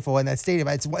wonderful in that stadium.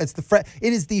 It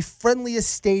is the friendliest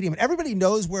stadium. Everybody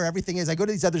knows where everything is. I go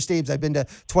to these other stadiums. I've been to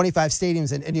 25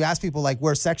 stadiums, and you ask people like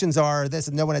where sections are, this,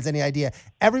 and no one has any idea.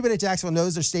 Everybody at Jacksonville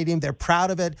knows their stadium. They're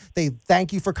proud of it. They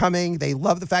thank you for coming. They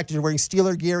love the fact that you're wearing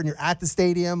Steeler gear and you're at the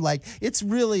stadium. Like, it's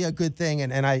really a good thing,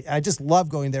 and I just love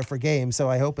going there for games, so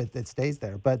I hope it stays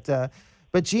there. But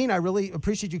Gene, I really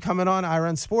appreciate you coming on Ira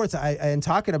on Sports and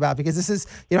talking about, because this is,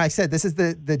 I said, this is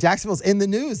the Jacksonville's in the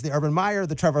news, the Urban Meyer,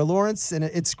 the Trevor Lawrence, and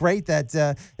it's great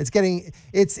that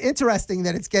it's interesting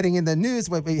that it's getting in the news,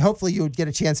 but hopefully you would get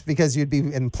a chance because you'd be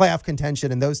in playoff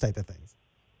contention and those type of things.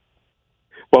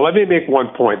 Well, let me make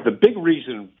one point. The big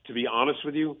reason, to be honest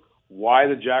with you, why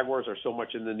the Jaguars are so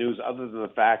much in the news, other than the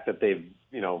fact that they've,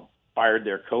 fired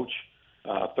their coach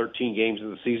 13 games of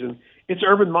the season, it's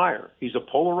Urban Meyer. He's a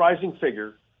polarizing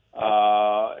figure.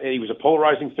 And he was a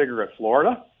polarizing figure at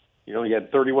Florida. He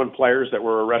had 31 players that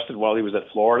were arrested while he was at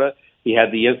Florida. He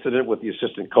had the incident with the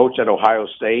assistant coach at Ohio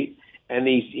State. And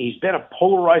he's been a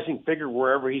polarizing figure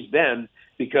wherever he's been,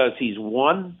 because he's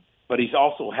won, but he's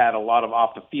also had a lot of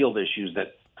off-the-field issues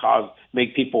that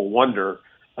make people wonder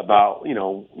about,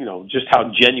 just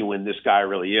how genuine this guy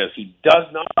really is. He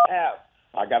does not have,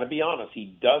 I got to be honest,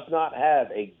 he does not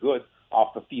have a good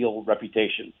off-the-field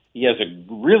reputation. He has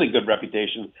a really good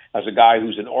reputation as a guy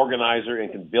who's an organizer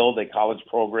and can build a college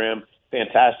program,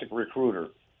 fantastic recruiter.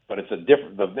 But the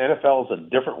NFL is a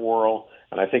different world,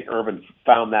 and I think Urban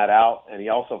found that out, and he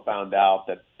also found out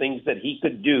that things that he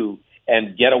could do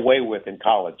and get away with in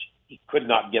college, he could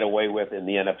not get away with in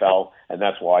the NFL, and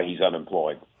that's why he's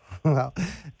unemployed. Well,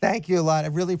 thank you a lot. I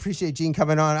really appreciate Gene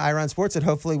coming on Ira on Sports, and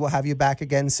hopefully we'll have you back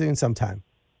again soon sometime.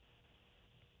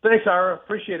 Thanks, Ira.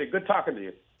 Appreciate it. Good talking to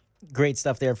you. Great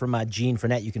stuff there from Gene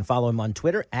Fournette. You can follow him on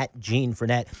Twitter at Gene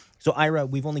Fournette. So, Ira,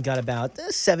 we've only got about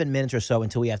 7 minutes or so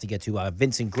until we have to get to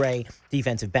Vincent Gray,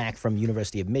 defensive back from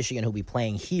University of Michigan, who'll be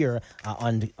playing here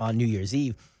on New Year's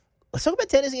Eve. Let's talk about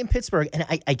Tennessee and Pittsburgh. And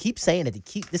I keep saying it.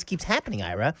 This keeps happening,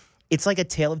 Ira. It's like a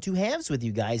tale of two halves with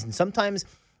you guys. And sometimes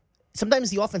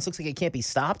the offense looks like it can't be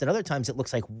stopped, and other times it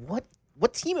looks like, what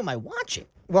team am I watching?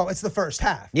 Well, it's the first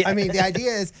half. Yeah. I mean, the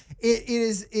idea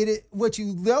is what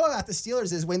you know about the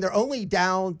Steelers is when they're only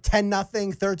down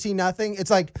 10-0, 13-0, it's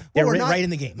like, well, they're right in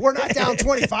the game. We're not down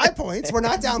 25 points. We're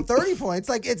not down 30 points.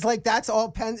 It's like that's all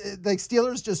the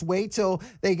Steelers just wait till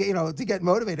they get, to get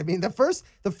motivated. I mean, the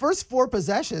first 4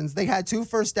 possessions, they had 2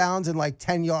 first downs and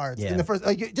 10 yards in the first.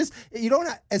 You don't,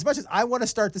 as much as I want to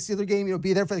start the Steeler game,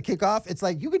 be there for the kickoff. It's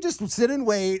like you could just sit and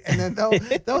wait, and then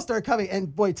they'll start coming.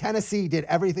 And boy, Tennessee did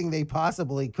everything they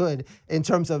possibly could in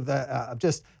terms of the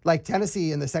just like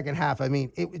Tennessee in the second half. I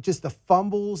mean, it was just the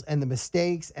fumbles and the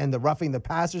mistakes and the roughing the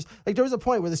passers. Like, there was a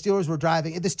point where the Steelers were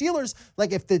driving. The Steelers,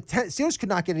 if the Steelers could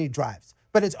not get any drives,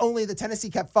 but it's only the Tennessee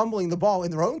kept fumbling the ball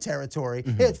in their own territory.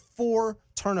 Mm-hmm. They had 4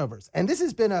 turnovers. And this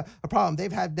has been a problem.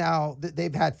 They've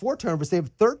had 4 turnovers. They have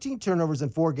 13 turnovers in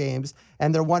 4 games,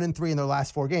 and they're 1-3 in their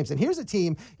last 4 games. And here's a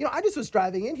team, I just was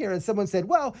driving in here and someone said,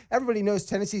 well, everybody knows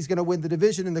Tennessee's going to win the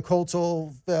division and the Colts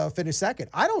will finish second.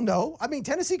 I don't know. I mean,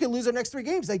 Tennessee could lose their next 3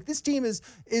 games. Like, this team is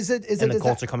the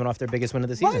Colts are coming off their biggest win of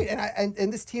the season. Right,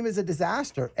 and this team is a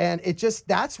disaster. And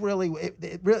that's really,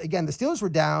 again, the Steelers were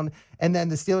down, and then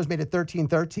the Steelers made it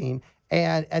 13-13.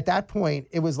 And at that point,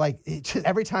 it was like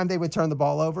every time they would turn the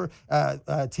ball over,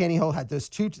 Tannehill had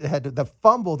the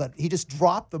fumble that he just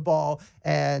dropped the ball,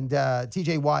 and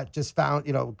T.J. Watt just got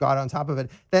on top of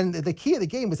it. Then the key of the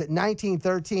game was at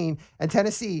 19-13, and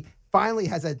Tennessee finally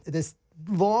has this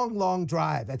long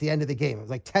drive at the end of the game. It was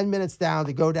like 10 minutes down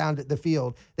to go down to the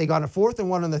field. They got a 4th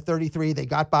and 1 on the 33. They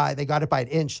got it by an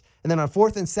inch. And then on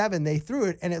 4th and 7, they threw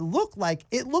it, and it looked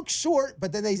short,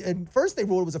 but then first they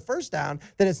ruled it was a first down,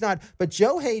 then it's not. But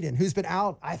Joe Hayden, who's been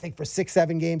out, I think, for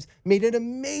 6-7 games, made an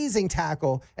amazing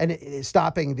tackle and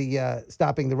stopping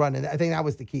the run. And I think that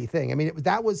was the key thing. I mean,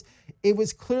 it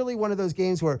was clearly one of those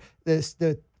games where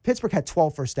the Pittsburgh had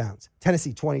 12 first downs.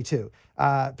 Tennessee, 22.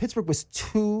 Pittsburgh was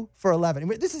 2 for 11. I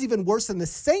mean, this is even worse than the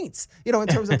Saints, in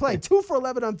terms of play. 2 for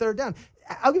 11 on 3rd down.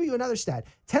 I'll give you another stat.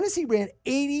 Tennessee ran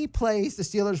 80 plays. The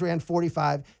Steelers ran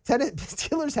 45.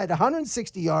 Steelers had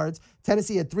 160 yards.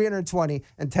 Tennessee had 320,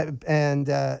 and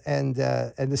the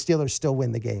Steelers still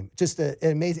win the game. Just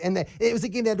amazing. And it was a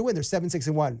game they had to win. They're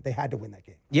 7-6-1. They had to win that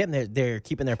game. Yeah, and they're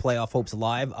keeping their playoff hopes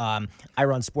alive. I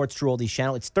run Sports True Oldies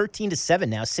channel. It's 13-7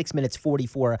 now.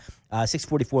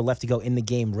 6:44 left to go in the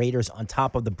game. Raiders on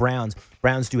top of the Browns.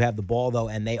 Browns do have the ball though,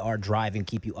 and they are driving.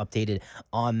 Keep you updated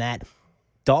on that.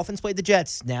 Dolphins played the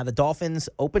Jets. Now the Dolphins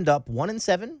opened up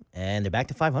 1-7, and they're back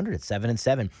to 500 at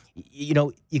 7-7.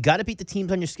 You got to beat the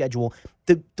teams on your schedule.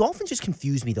 The Dolphins just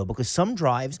confuse me though, because some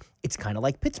drives it's kind of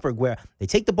like Pittsburgh, where they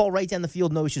take the ball right down the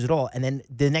field, no issues at all, and then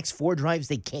the next 4 drives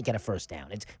they can't get a first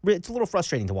down. It's a little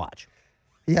frustrating to watch.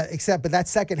 Yeah, but that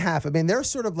second half, I mean, they're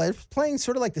playing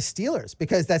sort of like the Steelers,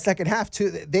 because that second half too,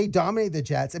 they dominated the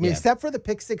Jets. I mean, except for the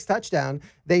pick 6 touchdown,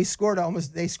 they were scoring.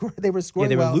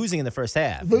 They were losing in the first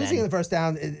half. Losing in the first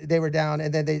down, they were down,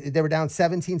 and then they were down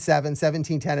 17-7,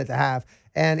 17-10 at the half.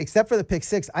 And except for the pick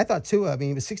 6, I thought Tua,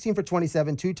 he was 16 for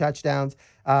 27, 2 touchdowns,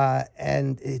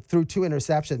 and threw 2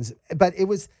 interceptions. But it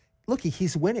was, look,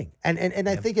 he's winning. And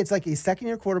I think it's like a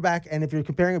second-year quarterback, and if you're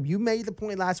comparing him, you made the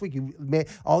point last week, you made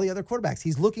all the other quarterbacks.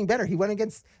 He's looking better. He went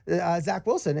against Zach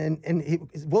Wilson, and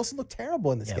Wilson looked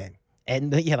terrible in this game.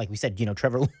 And, like we said,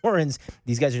 Trevor Lawrence,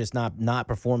 these guys are just not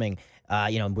performing.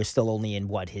 We're still only in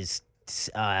this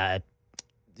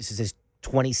is his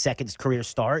 22nd career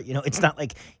start. It's not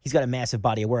like he's got a massive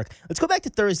body of work. Let's go back to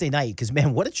Thursday night, because,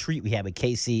 man, what a treat we had with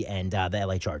KC and the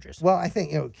LA Chargers. Well, I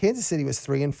think, Kansas City was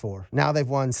 3-4. Now they've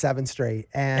won 7 straight.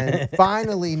 And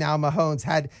finally now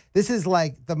Mahomes this is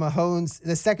like the Mahomes,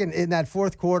 the second in that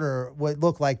fourth quarter would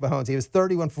look like Mahomes. He was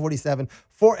 31-47.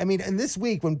 And this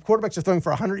week when quarterbacks are throwing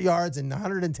for 100 yards and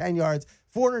 110 yards,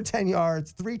 410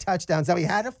 yards, 3 touchdowns. Now he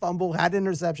had a fumble, had an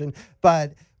interception,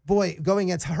 but boy, going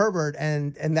against Herbert,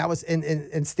 and that was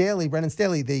and Staley, Brendan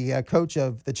Staley, the coach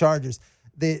of the Chargers,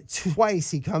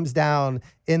 twice he comes down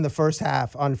in the first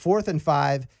half on 4th and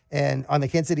 5, and on the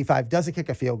Kansas City 5, doesn't kick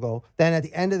a field goal. Then at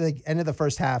the end of the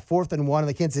first half, 4th and 1 on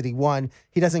the Kansas City 1,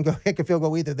 he doesn't go kick a field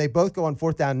goal either. They both go on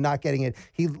 4th down, not getting it.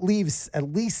 He leaves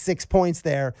at least 6 points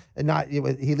there, and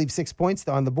he leaves 6 points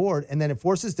on the board, and then it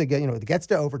forces to get it gets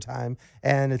to overtime,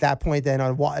 and at that point, then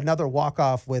on another walk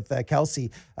off with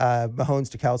Kelsey,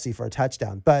 Mahomes to Kelsey for a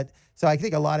touchdown, but. So I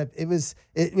think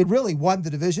it really won the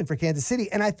division for Kansas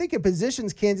City. And I think it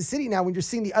positions Kansas City now when you're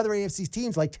seeing the other AFC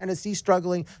teams like Tennessee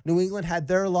struggling, New England had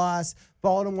their loss,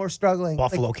 Baltimore struggling.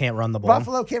 Buffalo can't run the ball.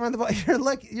 Buffalo can't run the ball. You're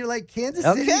like Kansas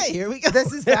City. Okay, here we go.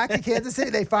 This is back to Kansas City.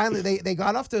 They finally they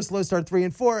got off to a slow start,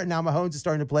 3-4, and now Mahomes is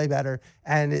starting to play better.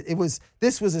 And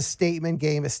this was a statement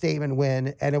game, a statement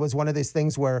win, and it was one of those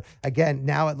things where, again,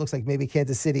 now it looks like maybe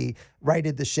Kansas City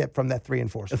righted the ship from that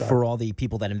 3-4 start. For all the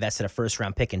people that invested a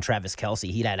first-round pick in Travis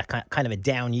Kelce, he'd had a kind of a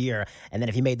down year, and then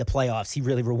if he made the playoffs, he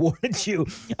really rewarded you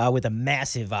with a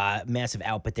massive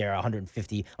output there,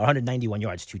 191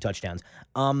 yards, 2 touchdowns.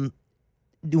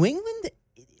 New England,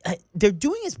 they're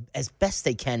doing as best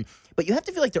they can, but you have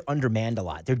to feel like they're undermanned a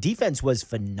lot. Their defense was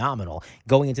phenomenal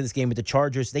going into this game with the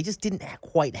Chargers. They just didn't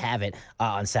quite have it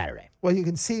on Saturday. Well, you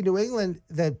can see New England,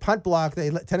 the punt block,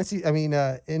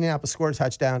 Indianapolis scored a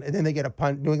touchdown, and then they get a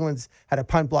punt. New England's had a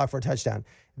punt block for a touchdown.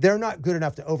 They're not good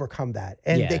enough to overcome that.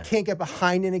 And they can't get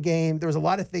behind in a game. There was a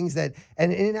lot of things and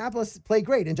Indianapolis played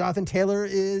great. And Jonathan Taylor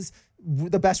is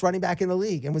the best running back in the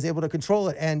league and was able to control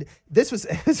it. And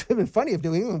it's been funny if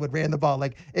New England would ran the ball.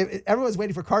 Like everyone was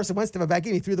waiting for Carson Wentz to have a bad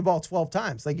game. He threw the ball 12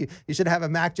 times. Like you should have a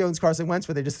Mac Jones, Carson Wentz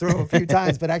where they just throw a few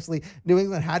times. But actually, New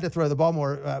England had to throw the ball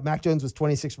more. Mac Jones was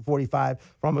 26 for 45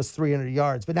 for almost 300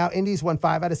 yards. But now Indy's won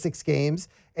 5 out of 6 games.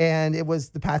 And it was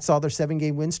the Pats saw their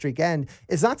 7-game win streak. And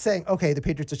it's not saying, okay, the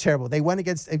Patriots are terrible. They went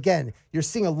against, again, you're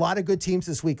seeing a lot of good teams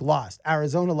this week lost.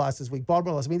 Arizona lost this week.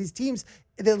 Baltimore lost. I mean, these teams,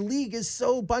 the league is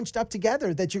so bunched up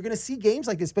together that you're going to see games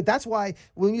like this. But that's why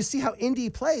when you see how Indy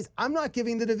plays, I'm not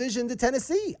giving the division to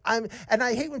Tennessee. And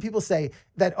I hate when people say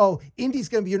that, oh, Indy's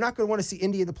going to be, you're not going to want to see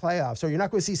Indy in the playoffs, or you're not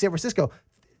going to see San Francisco.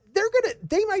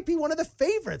 They might be one of the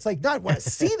favorites. Like, not want to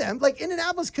see them. Like,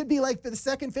 Indianapolis could be like the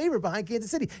second favorite behind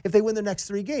Kansas City if they win their next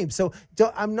 3 games. So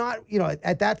I'm not,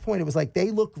 at that point, it was like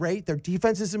they look great. Their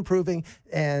defense is improving,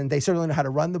 and they certainly know how to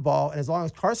run the ball. And as long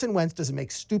as Carson Wentz doesn't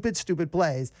make stupid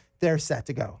plays, they're set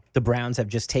to go. The Browns have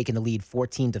just taken the lead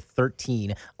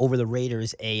 14-13 over the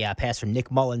Raiders. A pass from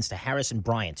Nick Mullins to Harrison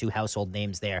Bryant, 2 household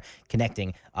names there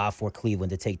connecting for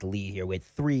Cleveland to take the lead here with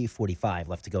 3:45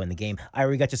 left to go in the game.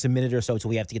 We got just a minute or so till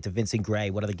we have to get to Vincent Gray.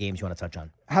 What other games you want to touch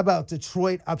on? How about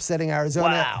Detroit upsetting Arizona?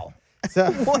 Wow.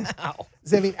 Wow.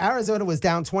 So, I mean, Arizona was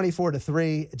down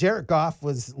 24-3. Jared Goff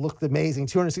looked amazing,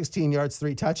 216 yards,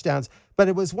 3 touchdowns. But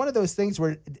it was one of those things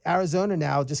where Arizona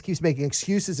now just keeps making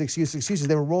excuses.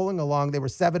 They were rolling along. They were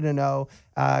 7-0.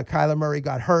 Kyler Murray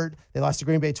got hurt. They lost to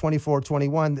Green Bay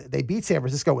 24-21. They beat San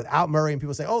Francisco without Murray. And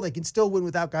people say, oh, they can still win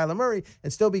without Kyler Murray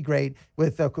and still be great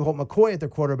with Colt McCoy at their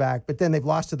quarterback. But then they've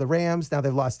lost to the Rams. Now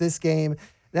they've lost this game.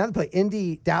 Now they play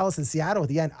Indy, Dallas, and Seattle at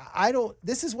the end.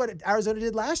 This is what Arizona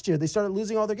did last year. They started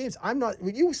losing all their games.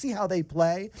 When you see how they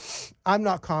play, I'm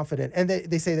not confident. And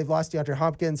they say they've lost DeAndre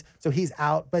Hopkins, so he's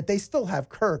out. But they still have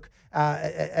Kirk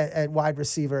at wide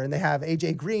receiver, and they have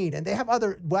A.J. Green, and they have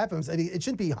other weapons. I mean, it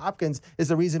shouldn't be Hopkins is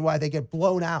the reason why they get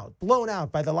blown out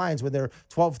by the Lions when they're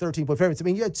 12, 13-point favorites. I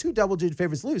mean, you had 2 double-digit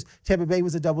favorites lose. Tampa Bay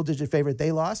was a double-digit favorite.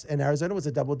 They lost, and Arizona was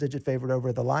a double-digit favorite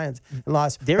over the Lions and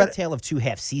lost. They're a tale of 2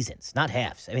 half seasons, not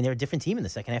halves. I mean, they're a different team in the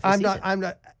second half of the season. I'm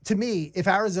not. To me, if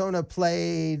Arizona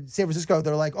played San Francisco,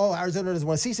 they're like, oh, Arizona doesn't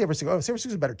want to see San Francisco. Oh, San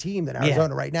Francisco's a better team than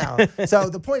Arizona right now. So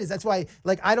the point is, that's why,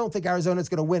 I don't think Arizona's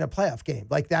going to win a playoff game.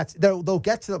 They'll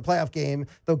get to the playoff game.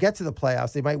 They'll get to the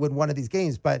playoffs. They might win one of these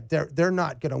games, but they're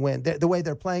not going to win. The way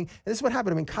they're playing, and this is what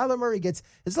happened. I mean, Kyler Murray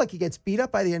it's like he gets beat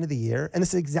up by the end of the year, and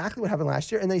this is exactly what happened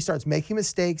last year. And then he starts making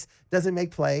mistakes, doesn't make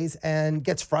plays, and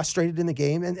gets frustrated in the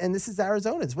game. And this is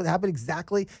Arizona. It's what happened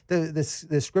exactly.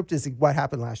 The script is what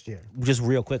happened last year. Just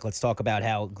real quick, let's talk about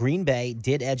how Green Bay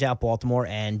did edge out Baltimore,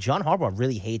 and John Harbaugh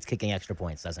really hates kicking extra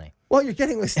points, doesn't he? Well, you're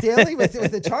getting with Staley with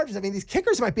the Chargers. I mean, these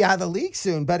kickers might be out of the league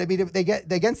soon, but I mean, if they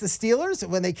get against the Steelers,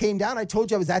 when they came down, I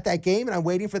told you I was at that game, and I'm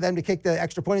waiting for them to kick the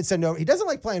extra point and send over. He doesn't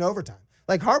like playing overtime.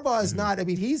 Like Harbaugh is not. I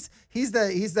mean, he's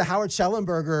the Howard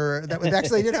Schellenberger that was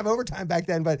actually didn't have overtime back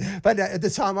then, but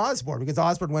the Tom Osborne, because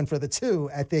Osborne went for the 2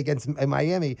 against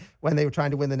Miami when they were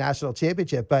trying to win the national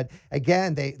championship. But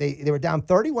again, they were down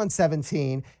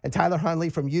 31-17, and Tyler Huntley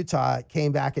from Utah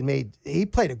came back and he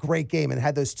played a great game and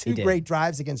had those 2 great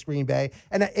drives against Green Bay.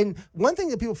 And one thing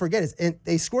that people forget is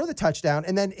they score the touchdown,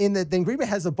 and then then Green Bay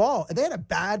has the ball, and they had a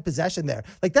bad possession there.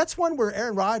 Like that's one where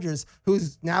Aaron Rodgers,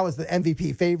 who's now is the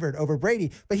MVP favorite over Brady,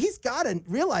 but he's got to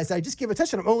realize that I just give a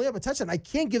touchdown. I'm only up a touchdown. I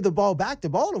can't give the ball back to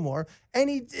Baltimore. And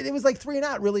it was like 3 and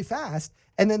out really fast.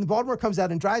 And then the Baltimore comes out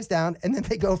and drives down, and then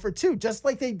they go for 2, just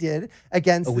like they did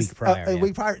against a week prior.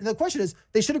 And the question is,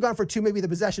 they should have gone for 2, maybe the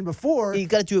possession before. You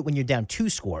got to do it when you're down 2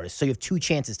 scores, so you have 2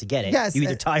 chances to get it. Yes, you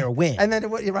either tie or win. And then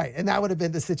you're right, and that would have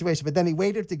been the situation. But then he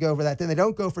waited to go for that. Then they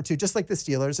don't go for 2, just like the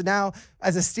Steelers. And now,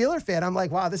 as a Steeler fan, I'm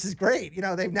like, wow, this is great.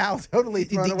 They've now totally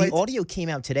thrown away. The audio came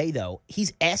out today, though.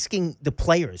 He's asking the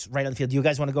players right on the field, do you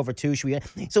guys want to go for 2? Should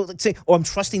we? So let's say, I'm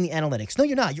trusting the analytics. No,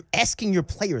 you're not. You're asking your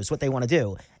players what they want to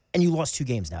do. And you lost 2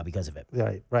 games now because of it.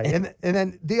 Right. And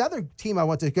then the other team I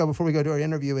want to go before we go to our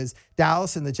interview is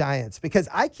Dallas and the Giants, because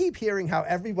I keep hearing how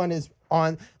everyone is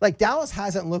on, like Dallas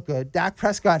hasn't looked good. Dak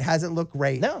Prescott hasn't looked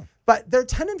great. No. But they're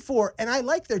 10-4, and I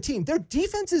like their team. Their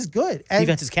defense is good. And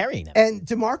defense is carrying them. And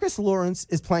DeMarcus Lawrence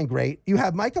is playing great. You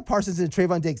have Micah Parsons and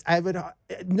Trayvon Diggs.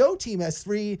 No team has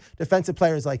 3 defensive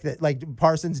players like that, like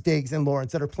Parsons, Diggs, and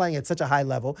Lawrence, that are playing at such a high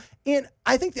level. And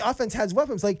I think the offense has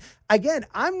weapons. Like, again,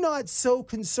 I'm not so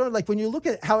concerned. Like, when you look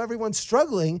at how everyone's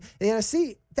struggling in the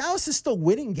NFC, Dallas is still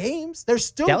winning games. They're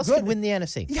still Dallas good. could win the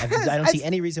NFC. Yes, I don't see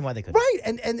any reason why they couldn't.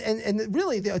 Right, and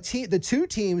really the two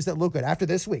teams that look good after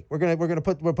this week,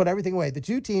 we'll put everything away. The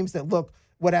two teams that look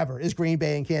whatever is Green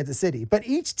Bay and Kansas City. But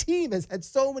each team has had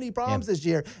so many problems this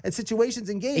year and situations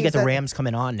in games. You get the Rams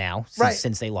coming on now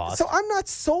since they lost. So I'm not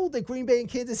sold that Green Bay and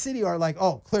Kansas City are like,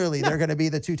 oh, clearly they're going to be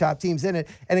the two top teams in it.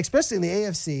 And especially in the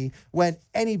AFC, when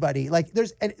anybody, like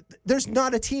there's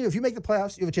not a team, if you make the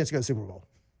playoffs, you have a chance to go to the Super Bowl.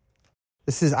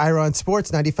 This is Iron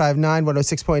Sports, 95.9,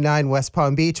 106.9 West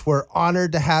Palm Beach. We're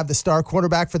honored to have the star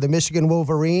quarterback for the Michigan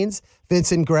Wolverines,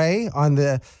 Vincent Gray, on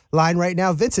the line right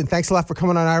now. Vincent, thanks a lot for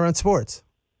coming on Iron Sports.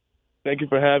 Thank you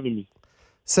for having me.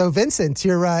 So, Vincent,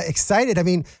 you're excited. I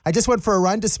mean, I just went for a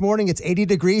run this morning. It's 80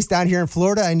 degrees down here in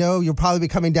Florida. I know you'll probably be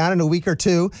coming down in a week or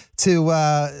two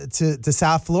to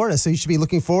South Florida, so you should be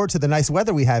looking forward to the nice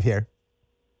weather we have here.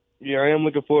 Yeah, I am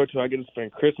looking forward to it. I get to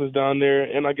spend Christmas down there,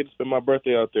 and I get to spend my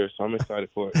birthday out there, so I'm excited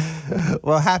for it.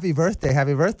 Well, happy birthday.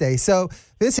 Happy birthday. So,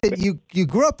 Vincent, you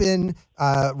grew up in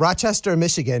Rochester,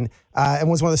 Michigan,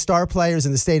 and was one of the star players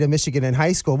in the state of Michigan in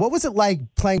high school. What was it like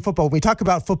playing football? When we talk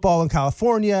about football in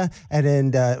California and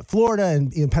in Florida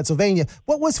and in Pennsylvania,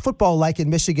 what was football like in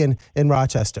Michigan in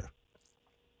Rochester?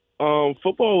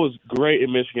 Football was great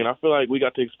in Michigan. I feel like we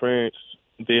got to experience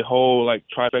the whole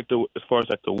trifecta as far as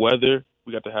the weather.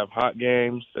 We got to have hot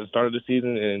games at the start of the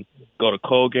season and go to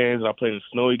cold games. I played in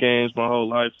snowy games my whole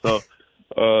life. So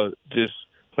just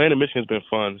playing in Michigan has been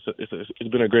fun. It's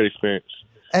been a great experience.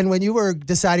 And when you were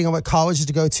deciding on what colleges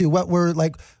to go to, what were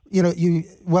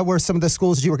what were some of the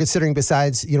schools that you were considering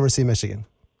besides University of Michigan?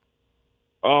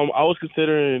 I was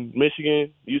considering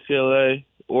Michigan, UCLA,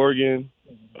 Oregon,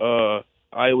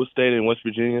 Iowa State, and West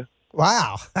Virginia.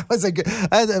 Wow, that was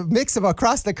a mix of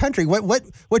across the country.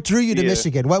 What drew you to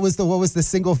Michigan? What was the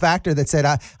single factor that said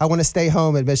I want to stay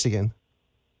home in Michigan?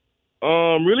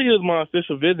 Really, it was my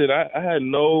official visit. I had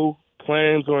no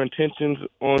plans or intentions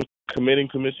on committing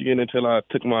to Michigan until I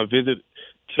took my visit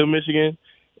to Michigan,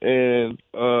 and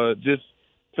just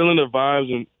feeling the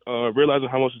vibes and realizing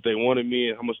how much they wanted me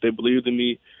and how much they believed in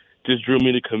me just drew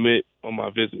me to commit on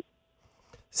my visit.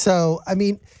 So, I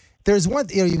mean, there's one,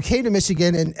 you came to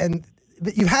Michigan and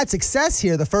you've had success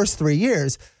here the first 3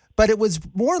 years, but it was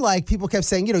more like people kept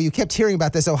saying, you kept hearing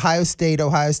about this Ohio State.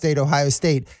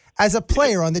 As a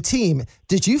player on the team,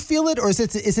 did you feel it, or is it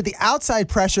the outside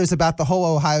pressures about the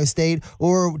whole Ohio State,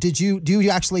 or do you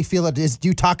actually feel it? Do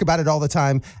you talk about it all the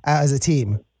time as a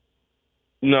team?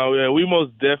 No, yeah, we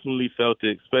most definitely felt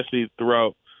it, especially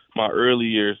throughout my early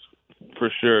years,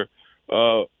 for sure.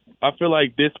 I feel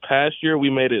like this past year we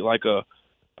made it like a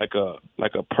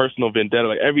personal vendetta.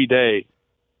 Like every day,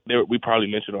 we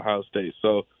probably mentioned Ohio State.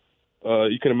 So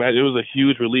you can imagine it was a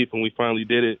huge relief when we finally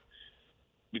did it,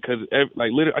 because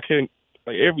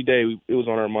every day it was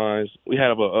on our minds. We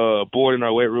have a board in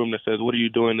our weight room that says, "What are you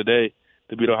doing today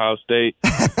to beat Ohio State?"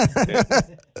 We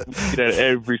see that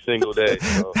every single day.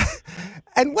 So.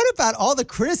 And what about all the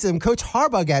criticism Coach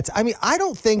Harbaugh gets? I mean, I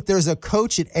don't think there's a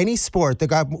coach in any sport that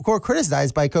got more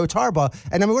criticized by Coach Harbaugh.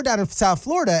 And I mean, we're down in South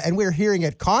Florida, and we're hearing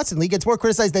it constantly. He gets more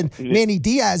criticized than Manny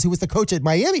Diaz, who was the coach at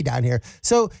Miami down here.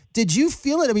 So, did you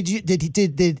feel it? I mean, did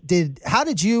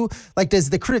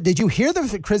you hear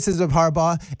the criticism of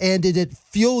Harbaugh, and did it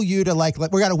fuel you to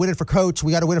we got to win it for Coach,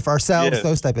 we got to win it for ourselves,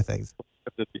 those type of things?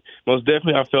 Most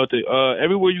definitely, I felt it.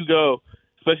 Everywhere you go,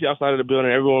 especially outside of the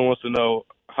building, everyone wants to know,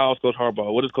 how's Coach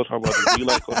Harbaugh? What does Coach Harbaugh do? Do you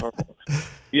like Coach Harbaugh?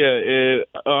 Yeah, and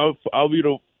I'll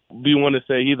be one to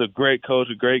say he's a great coach,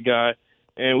 a great guy,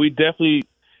 and it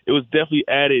was definitely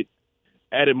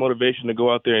added motivation to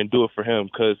go out there and do it for him,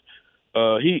 because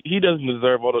he doesn't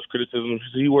deserve all those criticisms.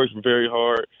 He works very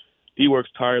hard, he works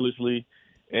tirelessly,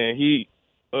 and he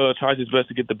tries his best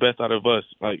to get the best out of us.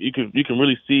 Like you can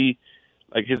really see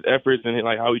his efforts and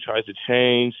how he tries to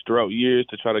change throughout years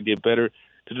to try to get better,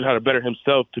 to try to better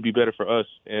himself to be better for us.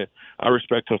 And I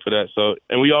respect him for that. So,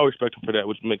 and we all respect him for that,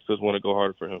 which makes us want to go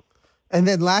harder for him. And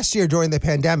then last year during the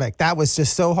pandemic, that was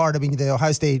just so hard. I mean, the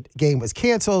Ohio State game was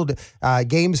canceled.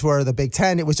 Games were the Big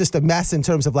Ten. It was just a mess in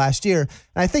terms of last year. And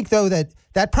I think, though,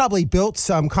 that probably built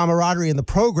some camaraderie in the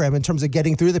program in terms of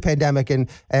getting through the pandemic and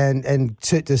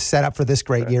to set up for this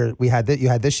great year you had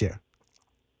this year.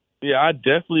 Yeah, I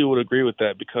definitely would agree with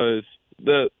that, because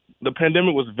the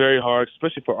pandemic was very hard,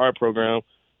 especially for our program.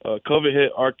 COVID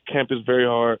hit our campus very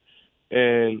hard,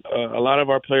 and a lot of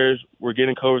our players were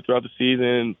getting COVID throughout the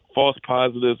season, false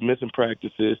positives, missing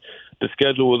practices. The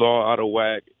schedule was all out of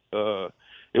whack.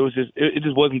 It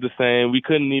just wasn't the same. We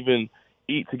couldn't even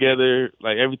eat together.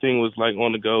 Everything was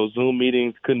on the go. Zoom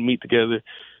meetings, couldn't meet together.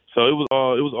 So it was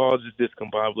all just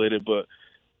discombobulated. But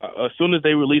as soon as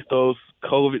they released those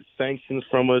COVID sanctions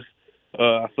from us,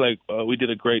 I feel like we did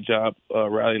a great job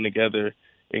rallying together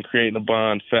and creating a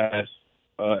bond fast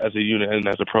as a unit and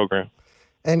as a program.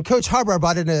 And Coach Harbaugh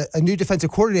brought in a new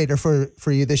defensive coordinator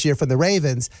for you this year from the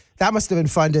Ravens. That must have been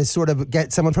fun to sort of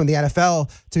get someone from the NFL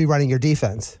to be running your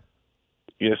defense.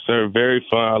 Yes, sir. Very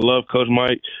fun. I love Coach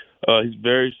Mike. He's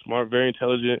very smart, very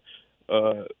intelligent,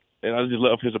 and I just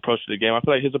love his approach to the game. I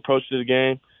feel like his approach to the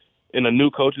game and the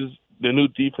new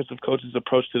defensive coach's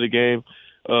approach to the game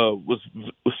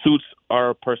suits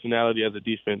our personality as a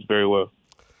defense very well.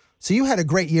 So you had a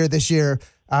great year this year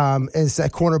as a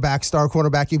cornerback, star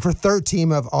cornerback. You were third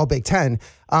team of all Big Ten.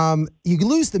 You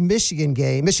lose the Michigan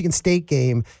State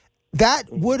game.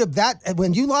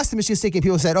 When you lost the Michigan State game,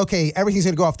 people said, okay, everything's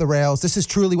going to go off the rails. This is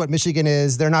truly what Michigan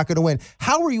is. They're not going to win.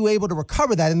 How were you able to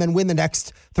recover that and then win the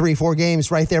next 3-4 games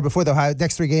right there before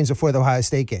next 3 games before the Ohio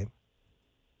State game?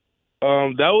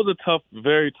 That was a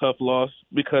very tough loss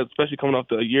because especially coming off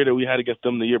the year that we had against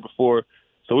them the year before.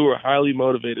 So we were highly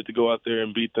motivated to go out there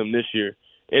and beat them this year.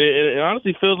 And it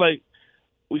honestly feels like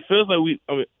we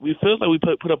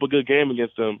put up a good game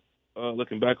against them,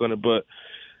 looking back on it, but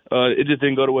it just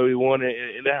didn't go the way we wanted,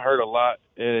 and that hurt a lot.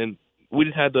 And we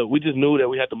just knew that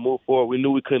we had to move forward. We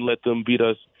knew we couldn't let them beat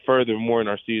us further more in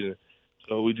our season.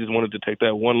 So we just wanted to take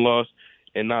that one loss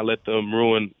and not let them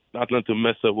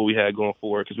mess up what we had going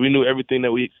forward, because we knew everything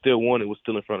that we still wanted was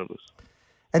still in front of us.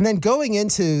 And then going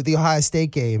into the Ohio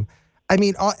State game, I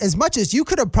mean, as much as you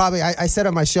could have probably, I said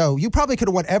on my show, you probably could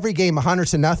have won every game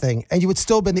 100-0, and you would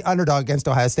still been the underdog against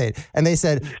Ohio State. And they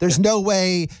said, there's no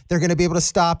way they're going to be able to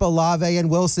stop Olave and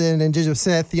Wilson and Joseph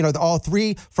Smith, all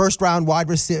 3 first-round wide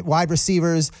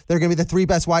receivers. They're going to be the 3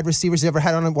 best wide receivers you ever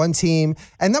had on one team.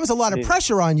 And that was a lot of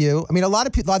pressure on you. I mean, there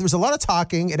was a lot of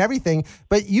talking and everything,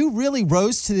 but you really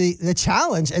rose to the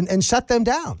challenge and shut them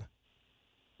down.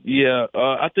 Yeah,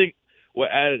 I think what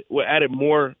added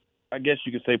more, I guess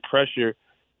you could say, pressure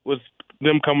was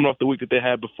them coming off the week that they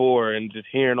had before and just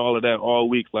hearing all of that all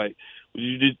week. Like,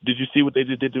 did you see what they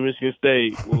just did to Michigan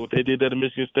State? Well, what they did to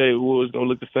Michigan State, it was going to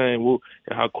look the same.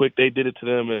 And how quick they did it to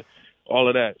them and all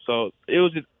of that. So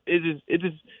it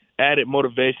just added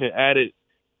motivation, added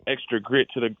extra grit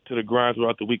to the grind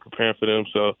throughout the week preparing for them.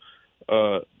 So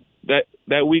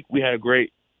that week we had a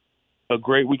great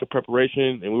week of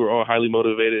preparation, and we were all highly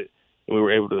motivated, and we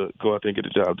were able to go out there and get the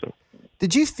job done.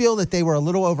 Did you feel that they were a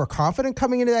little overconfident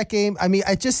coming into that game? I mean,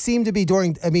 it just seemed to be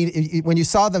when you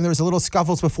saw them, there was a little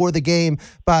scuffles before the game.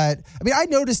 But, I mean, I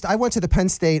noticed, I went to the Penn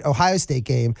State-Ohio State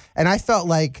game, and I just felt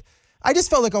like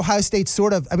Ohio State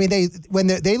sort of, I mean, they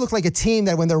look like a team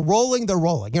that when they're rolling, they're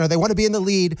rolling. They want to be in the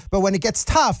lead, but when it gets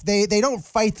tough, they don't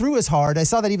fight through as hard. I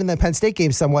saw that even in the Penn State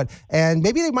game somewhat, and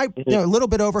maybe they might, a little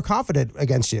bit overconfident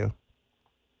against you.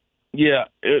 Yeah,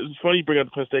 it's funny you bring up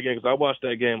the Penn State game because I watched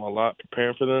that game a lot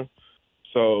preparing for them.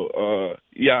 So,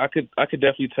 I could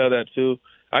definitely tell that too.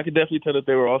 I could definitely tell that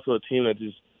they were also a team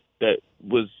that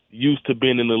was used to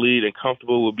being in the lead and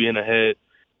comfortable with being ahead.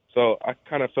 So I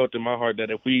kind of felt in my heart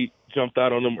that if we jumped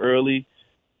out on them early,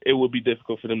 it would be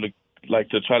difficult for them to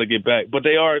try to get back. But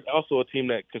they are also a team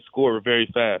that can score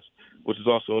very fast, which is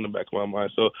also in the back of my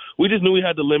mind. So we just knew we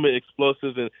had to limit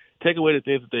explosives and take away the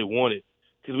things that they wanted.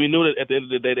 Because we knew that at the end of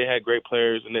the day they had great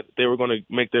players and that they were going to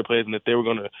make their plays and that they were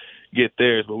going to get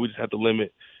theirs, but we just had to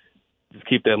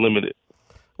keep that limited.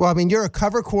 Well, I mean, you're a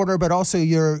cover corner, but also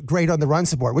you're great on the run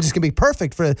support, which is going to be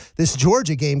perfect for this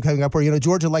Georgia game coming up where,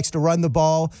 Georgia likes to run the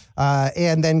ball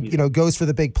and then, goes for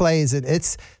the big plays. And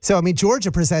I mean,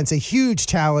 Georgia presents a huge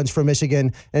challenge for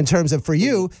Michigan in terms of for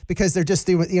you because they're just,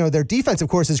 their defense, of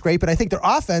course, is great, but I think their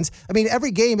offense, I mean, every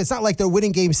game, it's not like they're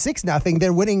winning games 6-0. They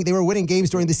were winning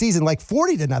games during the season like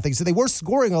 40-0. So they were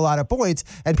scoring a lot of points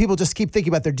and people just keep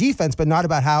thinking about their defense, but not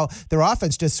about how their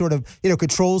offense just sort of,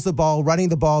 controls the ball, running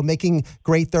the ball, making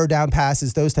great third down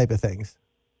passes, those type of things.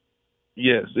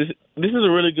 Yes, this is a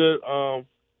really good.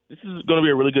 This is going to be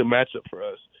a really good matchup for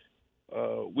us.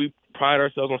 We pride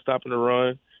ourselves on stopping the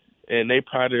run, and they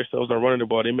pride themselves on running the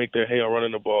ball. They make their hay on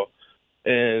running the ball,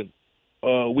 and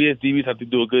we as DBs have to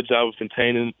do a good job of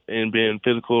containing and being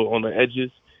physical on the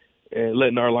edges and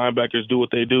letting our linebackers do what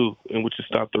they do, and which is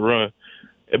stop the run.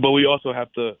 But we also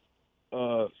have to.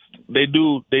 They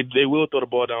will throw the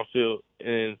ball downfield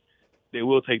and they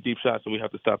will take deep shots, and we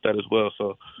have to stop that as well.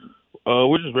 So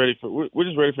we're just ready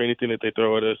for anything that they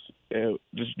throw at us, and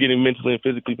just getting mentally and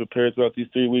physically prepared throughout these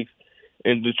 3 weeks,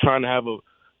 and just trying to have a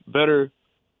better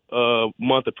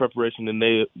month of preparation than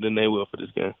they will for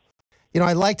this game.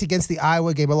 I liked against the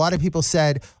Iowa game, a lot of people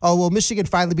said, oh, well, Michigan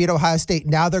finally beat Ohio State.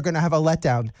 Now they're going to have a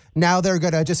letdown. Now they're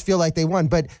going to just feel like they won.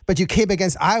 But you came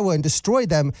against Iowa and destroyed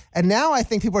them. And now I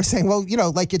think people are saying, well,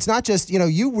 it's not just,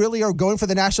 you really are going for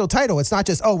the national title. It's not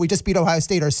just, oh, we just beat Ohio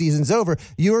State, our season's over.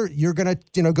 You're going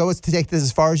to, go to take this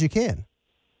as far as you can.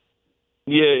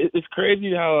 Yeah, it's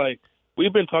crazy how,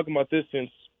 we've been talking about this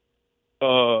since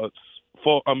fall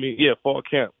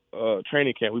camp,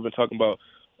 training camp. We've been talking about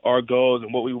our goals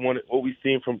and what we wanted, what we've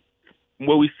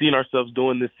seen ourselves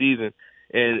doing this season.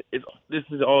 And this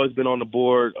has always been on the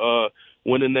board.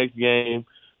 Win the next game,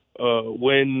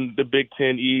 win the Big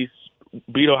Ten East,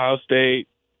 beat Ohio State,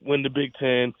 win the Big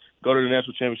Ten, go to the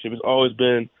national championship. It's always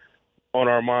been on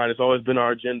our mind. It's always been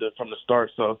our agenda from the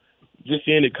start. So just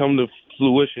seeing it come to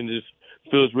fruition just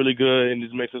feels really good and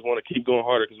just makes us want to keep going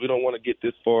harder because we don't want to get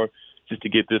this far just to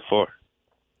get this far.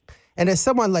 And as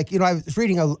someone I was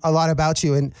reading a lot about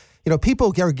you, and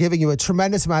people are giving you a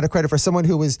tremendous amount of credit for someone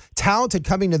who was talented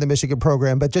coming to the Michigan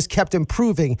program, but just kept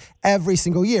improving every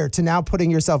single year to now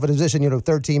putting yourself in a position,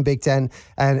 13 Big Ten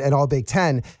and all Big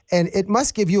Ten. And it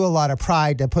must give you a lot of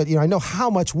pride to put, I know how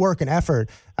much work and effort.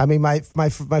 I mean, my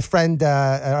friend,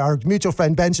 our mutual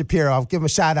friend, Ben Shapiro, I'll give him a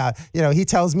shout out. He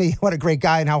tells me what a great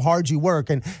guy and how hard you work.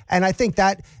 And I think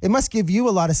that it must give you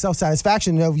a lot of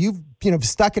self-satisfaction. You've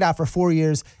stuck it out for 4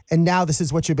 years, and now this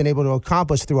is what you've been able to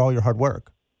accomplish through all your hard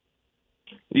work.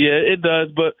 Yeah, it does,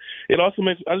 but it also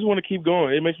I just want to keep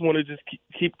going. It makes me want to just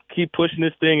keep pushing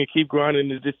this thing and keep grinding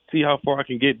and just see how far I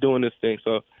can get doing this thing.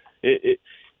 So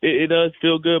it does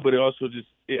feel good, but it also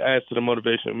it adds to the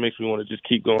motivation. It makes me want to just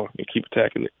keep going and keep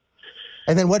attacking it.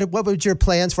 And then what would your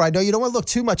plans for? I know you don't want to look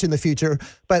too much in the future,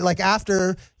 but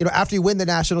after you win the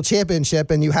national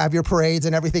championship and you have your parades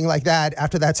and everything like that,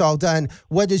 after that's all done,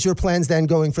 what is your plans then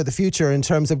going for the future in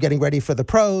terms of getting ready for the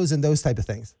pros and those type of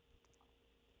things?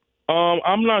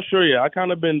 I'm not sure yet. I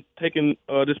kind of been taking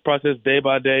this process day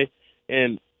by day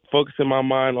and focusing my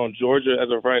mind on Georgia as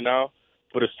of right now.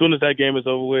 But as soon as that game is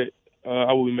over with,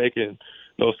 I will be making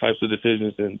those types of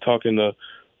decisions and talking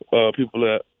to people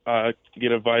that I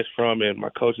get advice from and my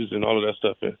coaches and all of that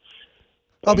stuff. And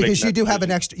because you do have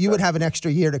you would have an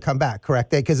extra year to come back, correct?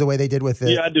 Because the way they did with it.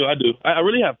 Yeah, I do. I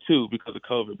really have 2 because of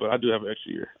COVID, but I do have an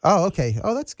extra year. Oh, okay.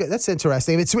 Oh, that's good. That's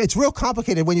interesting. It's real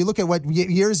complicated when you look at what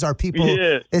years are people.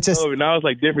 Yeah. It's just now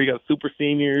it's different. You got super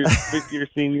seniors, 5th-year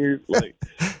seniors, Right.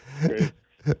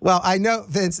 Well, I know,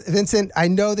 Vincent, I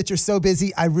know that you're so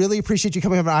busy. I really appreciate you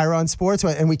coming over to Ira on Sports,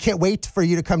 and we can't wait for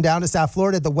you to come down to South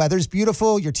Florida. The weather's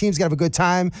beautiful. Your team's going to have a good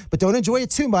time, but don't enjoy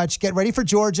it too much. Get ready for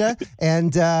Georgia,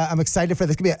 and I'm excited for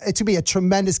this. It's going to be a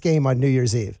tremendous game on New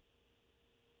Year's Eve.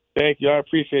 Thank you. I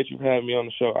appreciate you having me on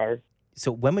the show, Ira. So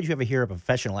when would you ever hear a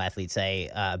professional athlete say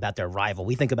about their rival?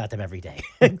 We think about them every day.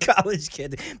 College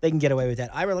kid, they can get away with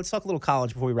that. Ira, let's talk a little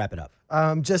college before we wrap it up.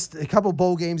 Just a couple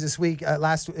bowl games this week.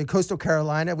 Last in Coastal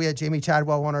Carolina, we had Jamie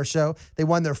Chadwell on our show. They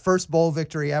won their first bowl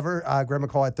victory ever. Greg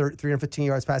McCall had 315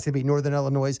 yards passing. They beat Northern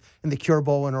Illinois in the Cure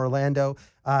Bowl in Orlando.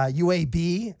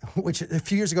 UAB, which a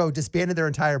few years ago disbanded their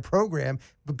entire program,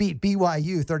 but beat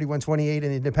BYU 31-28 in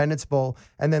the Independence Bowl.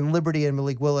 And then Liberty and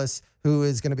Malik Willis, who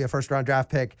is going to be a first-round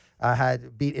draft pick,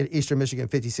 had beat Eastern Michigan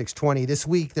 56-20. This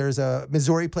week, there's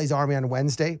Missouri plays Army on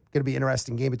Wednesday. Going to be an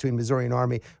interesting game between Missouri and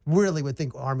Army. Really would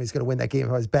think Army is going to win that game if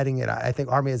I was betting it. I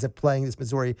think Army is playing this.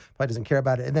 Missouri probably doesn't care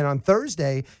about it. And then on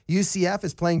Thursday, UCF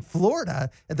is playing Florida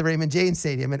at the Raymond James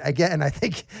Stadium. And again, I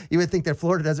think you would think that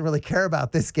Florida doesn't really care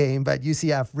about this game, but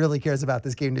UCF really cares about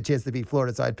this game and the chance to beat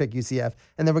Florida. So I'd pick UCF.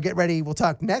 And then we'll get ready. We'll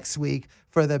talk next week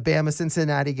for the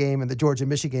Bama-Cincinnati game and the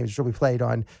Georgia-Michigan games, which will be played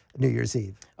on New Year's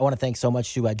Eve. I want to thank so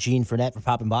much to Gene Fournette for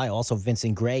popping by. Also,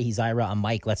 Vincent Gray. He's Ira. I'm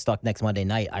Mike. Let's talk next Monday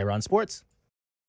night. Ira on Sports.